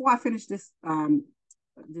something before I finish this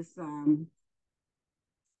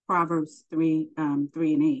Proverbs 3:3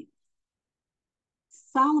 and 8.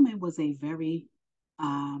 Solomon was a very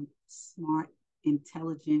smart,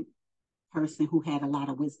 intelligent person who had a lot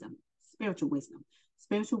of wisdom, spiritual wisdom.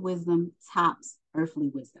 Spiritual wisdom tops earthly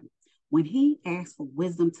wisdom. When he asked for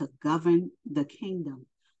wisdom to govern the kingdom,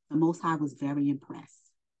 the Most High was very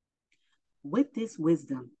impressed. With this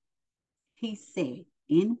wisdom, he said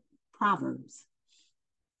in Proverbs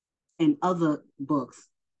and other books,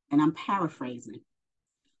 and I'm paraphrasing,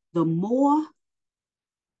 the more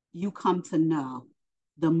you come to know,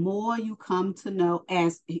 the more you come to know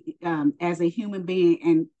as a human being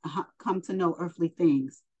and come to know earthly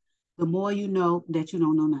things, the more you know that you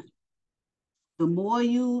don't know nothing. The more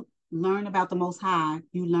you learn about the Most High,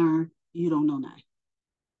 you learn you don't know nothing.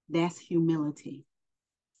 That's humility.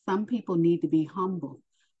 Some people need to be humble,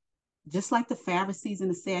 just like the Pharisees and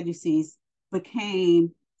the Sadducees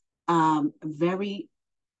became very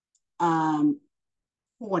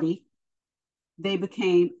haughty. They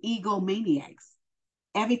became egomaniacs.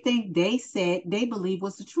 Everything they said they believed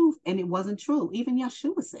was the truth, and it wasn't true. Even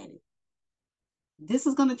Yeshua said it. This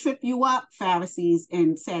is going to trip you up, Pharisees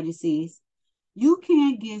and Sadducees. You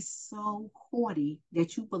can't get so haughty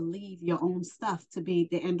that you believe your own stuff to be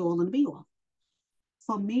the end all and be all.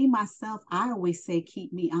 For me, myself, I always say,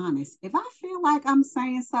 keep me honest. If I feel like I'm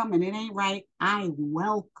saying something and it ain't right, I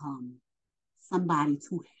welcome somebody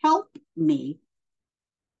to help me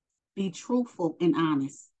be truthful and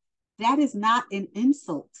honest. That is not an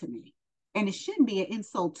insult to me. And it shouldn't be an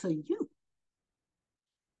insult to you.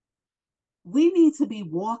 We need to be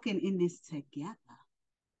walking in this together.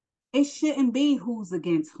 It shouldn't be who's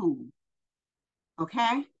against whom.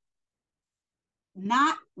 Okay?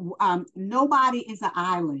 Not nobody is an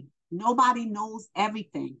island. Nobody knows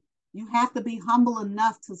everything. You have to be humble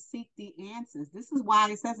enough to seek the answers. This is why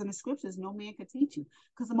it says in the scriptures, no man can teach you,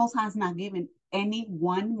 because the Most High is not given any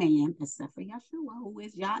one man, except for Yeshua, who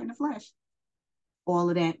is Yah in the flesh, all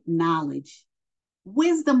of that knowledge.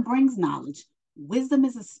 Wisdom brings knowledge. Wisdom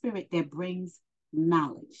is a spirit that brings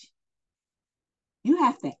knowledge. You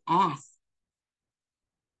have to ask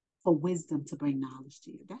for wisdom to bring knowledge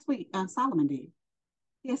to you. That's what Solomon did.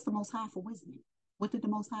 He asked the Most High for wisdom. What did the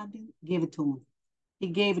Most High do? Give it to him. He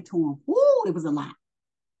gave it to him. Woo, it was a lot.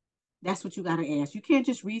 That's what you got to ask. You can't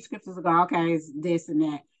just read scriptures and go, okay, it's this and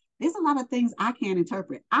that. There's a lot of things I can't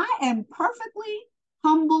interpret. I am perfectly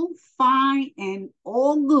humble, fine, and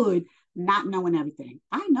all good, not knowing everything.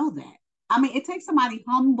 I know that. I mean, it takes somebody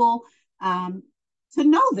humble to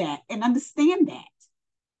know that and understand that.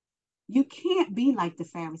 You can't be like the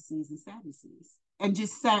Pharisees and Sadducees and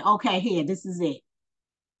just say, okay, here, this is it.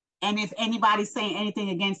 And if anybody's saying anything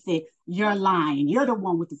against it, you're lying. You're the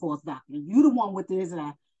one with the false doctrine. You're the one with this and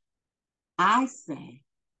that. I say,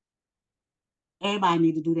 everybody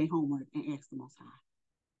need to do their homework and ask the Most High.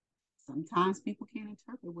 Sometimes people can't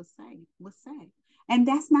interpret what's said. And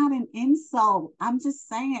that's not an insult. I'm just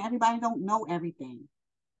saying everybody don't know everything.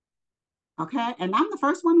 Okay? And I'm the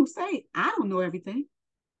first one who say, I don't know everything.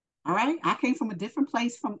 All right. I came from a different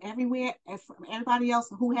place from everywhere, from everybody else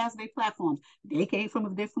who has their platforms. They came from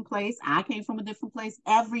a different place. I came from a different place.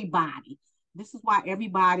 Everybody. This is why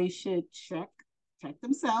everybody should check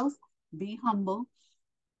themselves, be humble.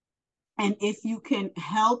 And if you can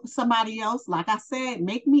help somebody else, like I said,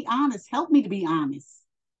 make me honest, help me to be honest.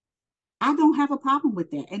 I don't have a problem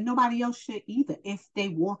with that. And nobody else should either if they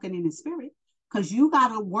walking in the spirit. Because you got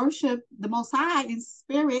to worship the Most High in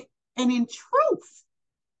spirit and in truth.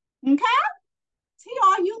 Okay?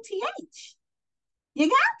 TRUTH. You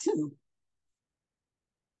got to.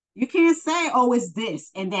 You can't say, oh, it's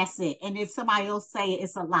this and that's it. And if somebody else say it,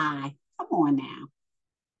 it's a lie. Come on now.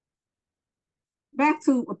 Back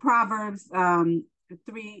to Proverbs 3:3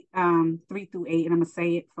 through 8, and I'm gonna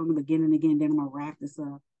say it from the beginning again, then I'm gonna wrap this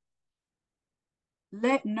up.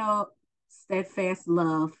 Let no steadfast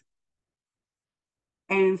love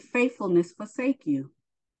and faithfulness forsake you.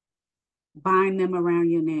 Bind them around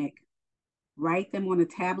your neck. Write them on the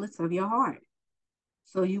tablets of your heart.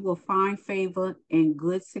 So you will find favor and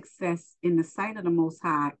good success in the sight of the Most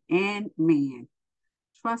High and man.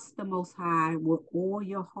 Trust the Most High with all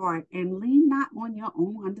your heart and lean not on your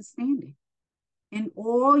own understanding. In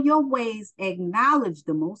all your ways, acknowledge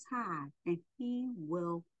the Most High, and he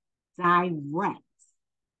will direct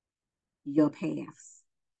your paths.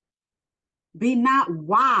 Be not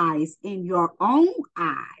wise in your own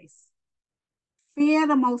eyes. Fear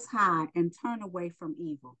the Most High and turn away from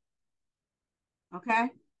evil. Okay?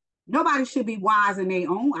 Nobody should be wise in their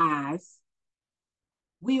own eyes.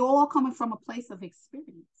 We all coming from a place of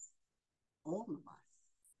experience. All of us.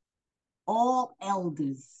 All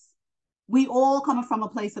elders. We all coming from a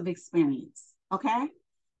place of experience. Okay?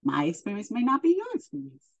 My experience may not be your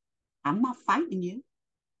experience. I'm not fighting you.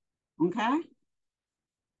 Okay?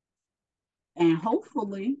 And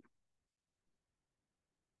hopefully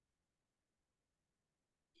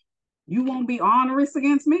you won't be onerous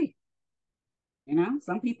against me.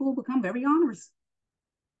 Some people become very onerous.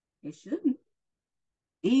 They shouldn't.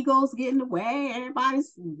 Egos get in the way.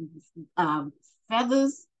 Everybody's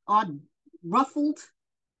feathers are ruffled.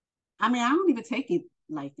 I mean, I don't even take it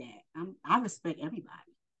like that. I respect everybody.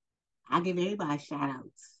 I give everybody shout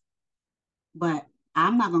outs. But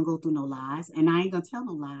I'm not going to go through no lies, and I ain't going to tell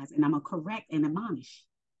no lies, and I'm going to correct and admonish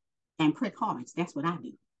and prick hearts. That's what I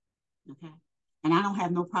do. Okay? And I don't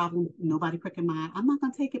have no problem, nobody pricking mine. I'm not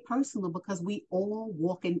going to take it personal because we all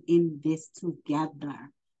walking in this together.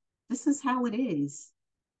 This is how it is.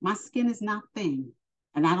 My skin is not thin,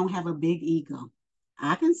 and I don't have a big ego.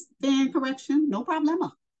 I can stand correction, no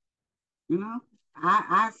problema.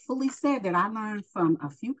 I fully said that I learned from a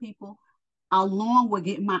few people along with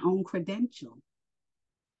getting my own credential.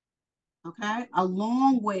 Okay?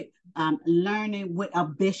 Along with learning with a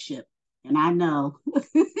bishop. And I know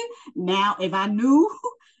now, if I knew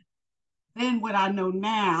then what I know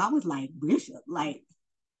now, I was like, bishop,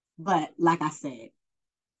 but like I said,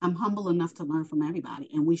 I'm humble enough to learn from everybody,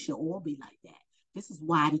 and we should all be like that. This is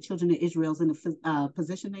why the children of Israel's in the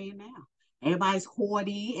position they're in now. Everybody's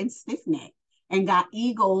haughty and stiff-necked and got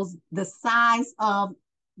egos the size of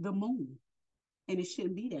the moon. And it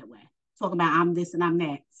shouldn't be that way. Talking about I'm this and I'm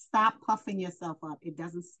that. Stop puffing yourself up. It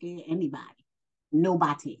doesn't scare anybody.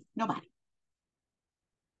 Nobody.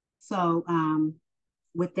 So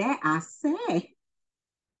with that, I say,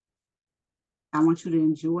 I want you to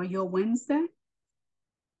enjoy your Wednesday.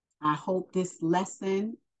 I hope this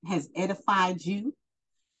lesson has edified you.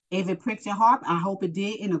 If it pricked your heart, I hope it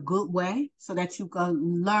did in a good way so that you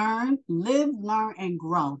can learn, live, learn, and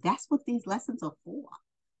grow. That's what these lessons are for.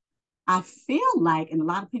 I feel like, and a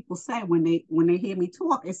lot of people say when they hear me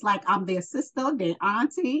talk, it's like I'm their sister, their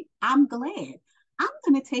auntie. I'm glad. I'm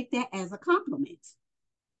going to take that as a compliment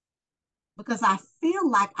because I feel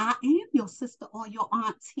like I am your sister or your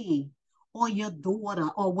auntie or your daughter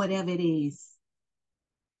or whatever it is.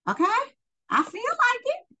 Okay? I feel like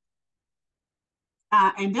it.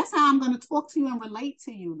 And that's how I'm going to talk to you and relate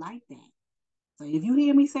to you like that. So if you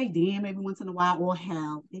hear me say damn every once in a while or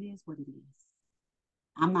hell, it is what it is.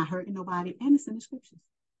 I'm not hurting nobody, and it's in the scriptures.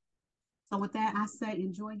 So with that, I say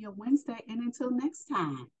enjoy your Wednesday, and until next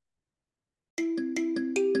time.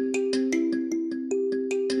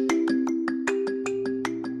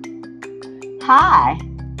 Hi.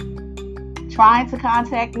 Trying to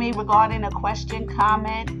contact me regarding a question,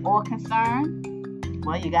 comment, or concern?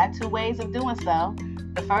 Well, you got two ways of doing so.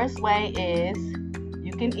 The first way is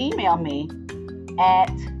you can email me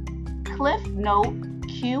at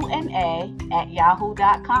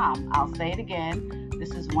cliffnoteqa@yahoo.com. I'll say it again.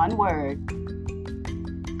 This is one word.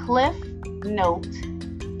 cliffnote,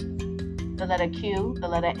 the letter Q, the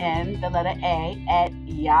letter N, the letter A,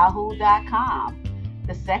 @yahoo.com.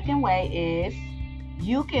 The second way is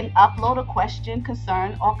you can upload a question,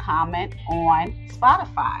 concern, or comment on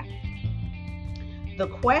Spotify. The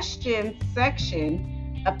question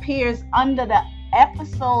section appears under the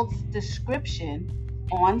episode's description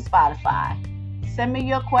on Spotify. Send me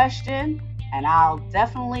your question and I'll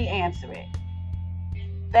definitely answer it.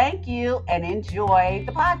 Thank you and enjoy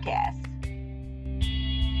the podcast.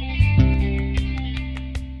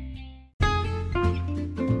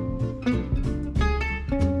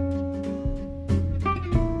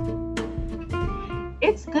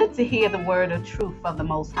 It's good to hear the word of truth of the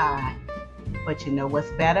Most High. But you know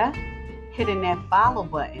what's better? Hitting that follow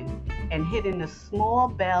button and hitting the small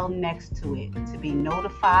bell next to it to be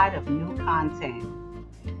notified of new content.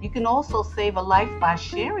 You can also save a life by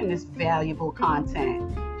sharing this valuable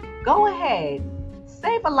content. Go ahead,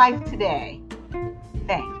 save a life today.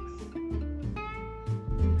 Thanks.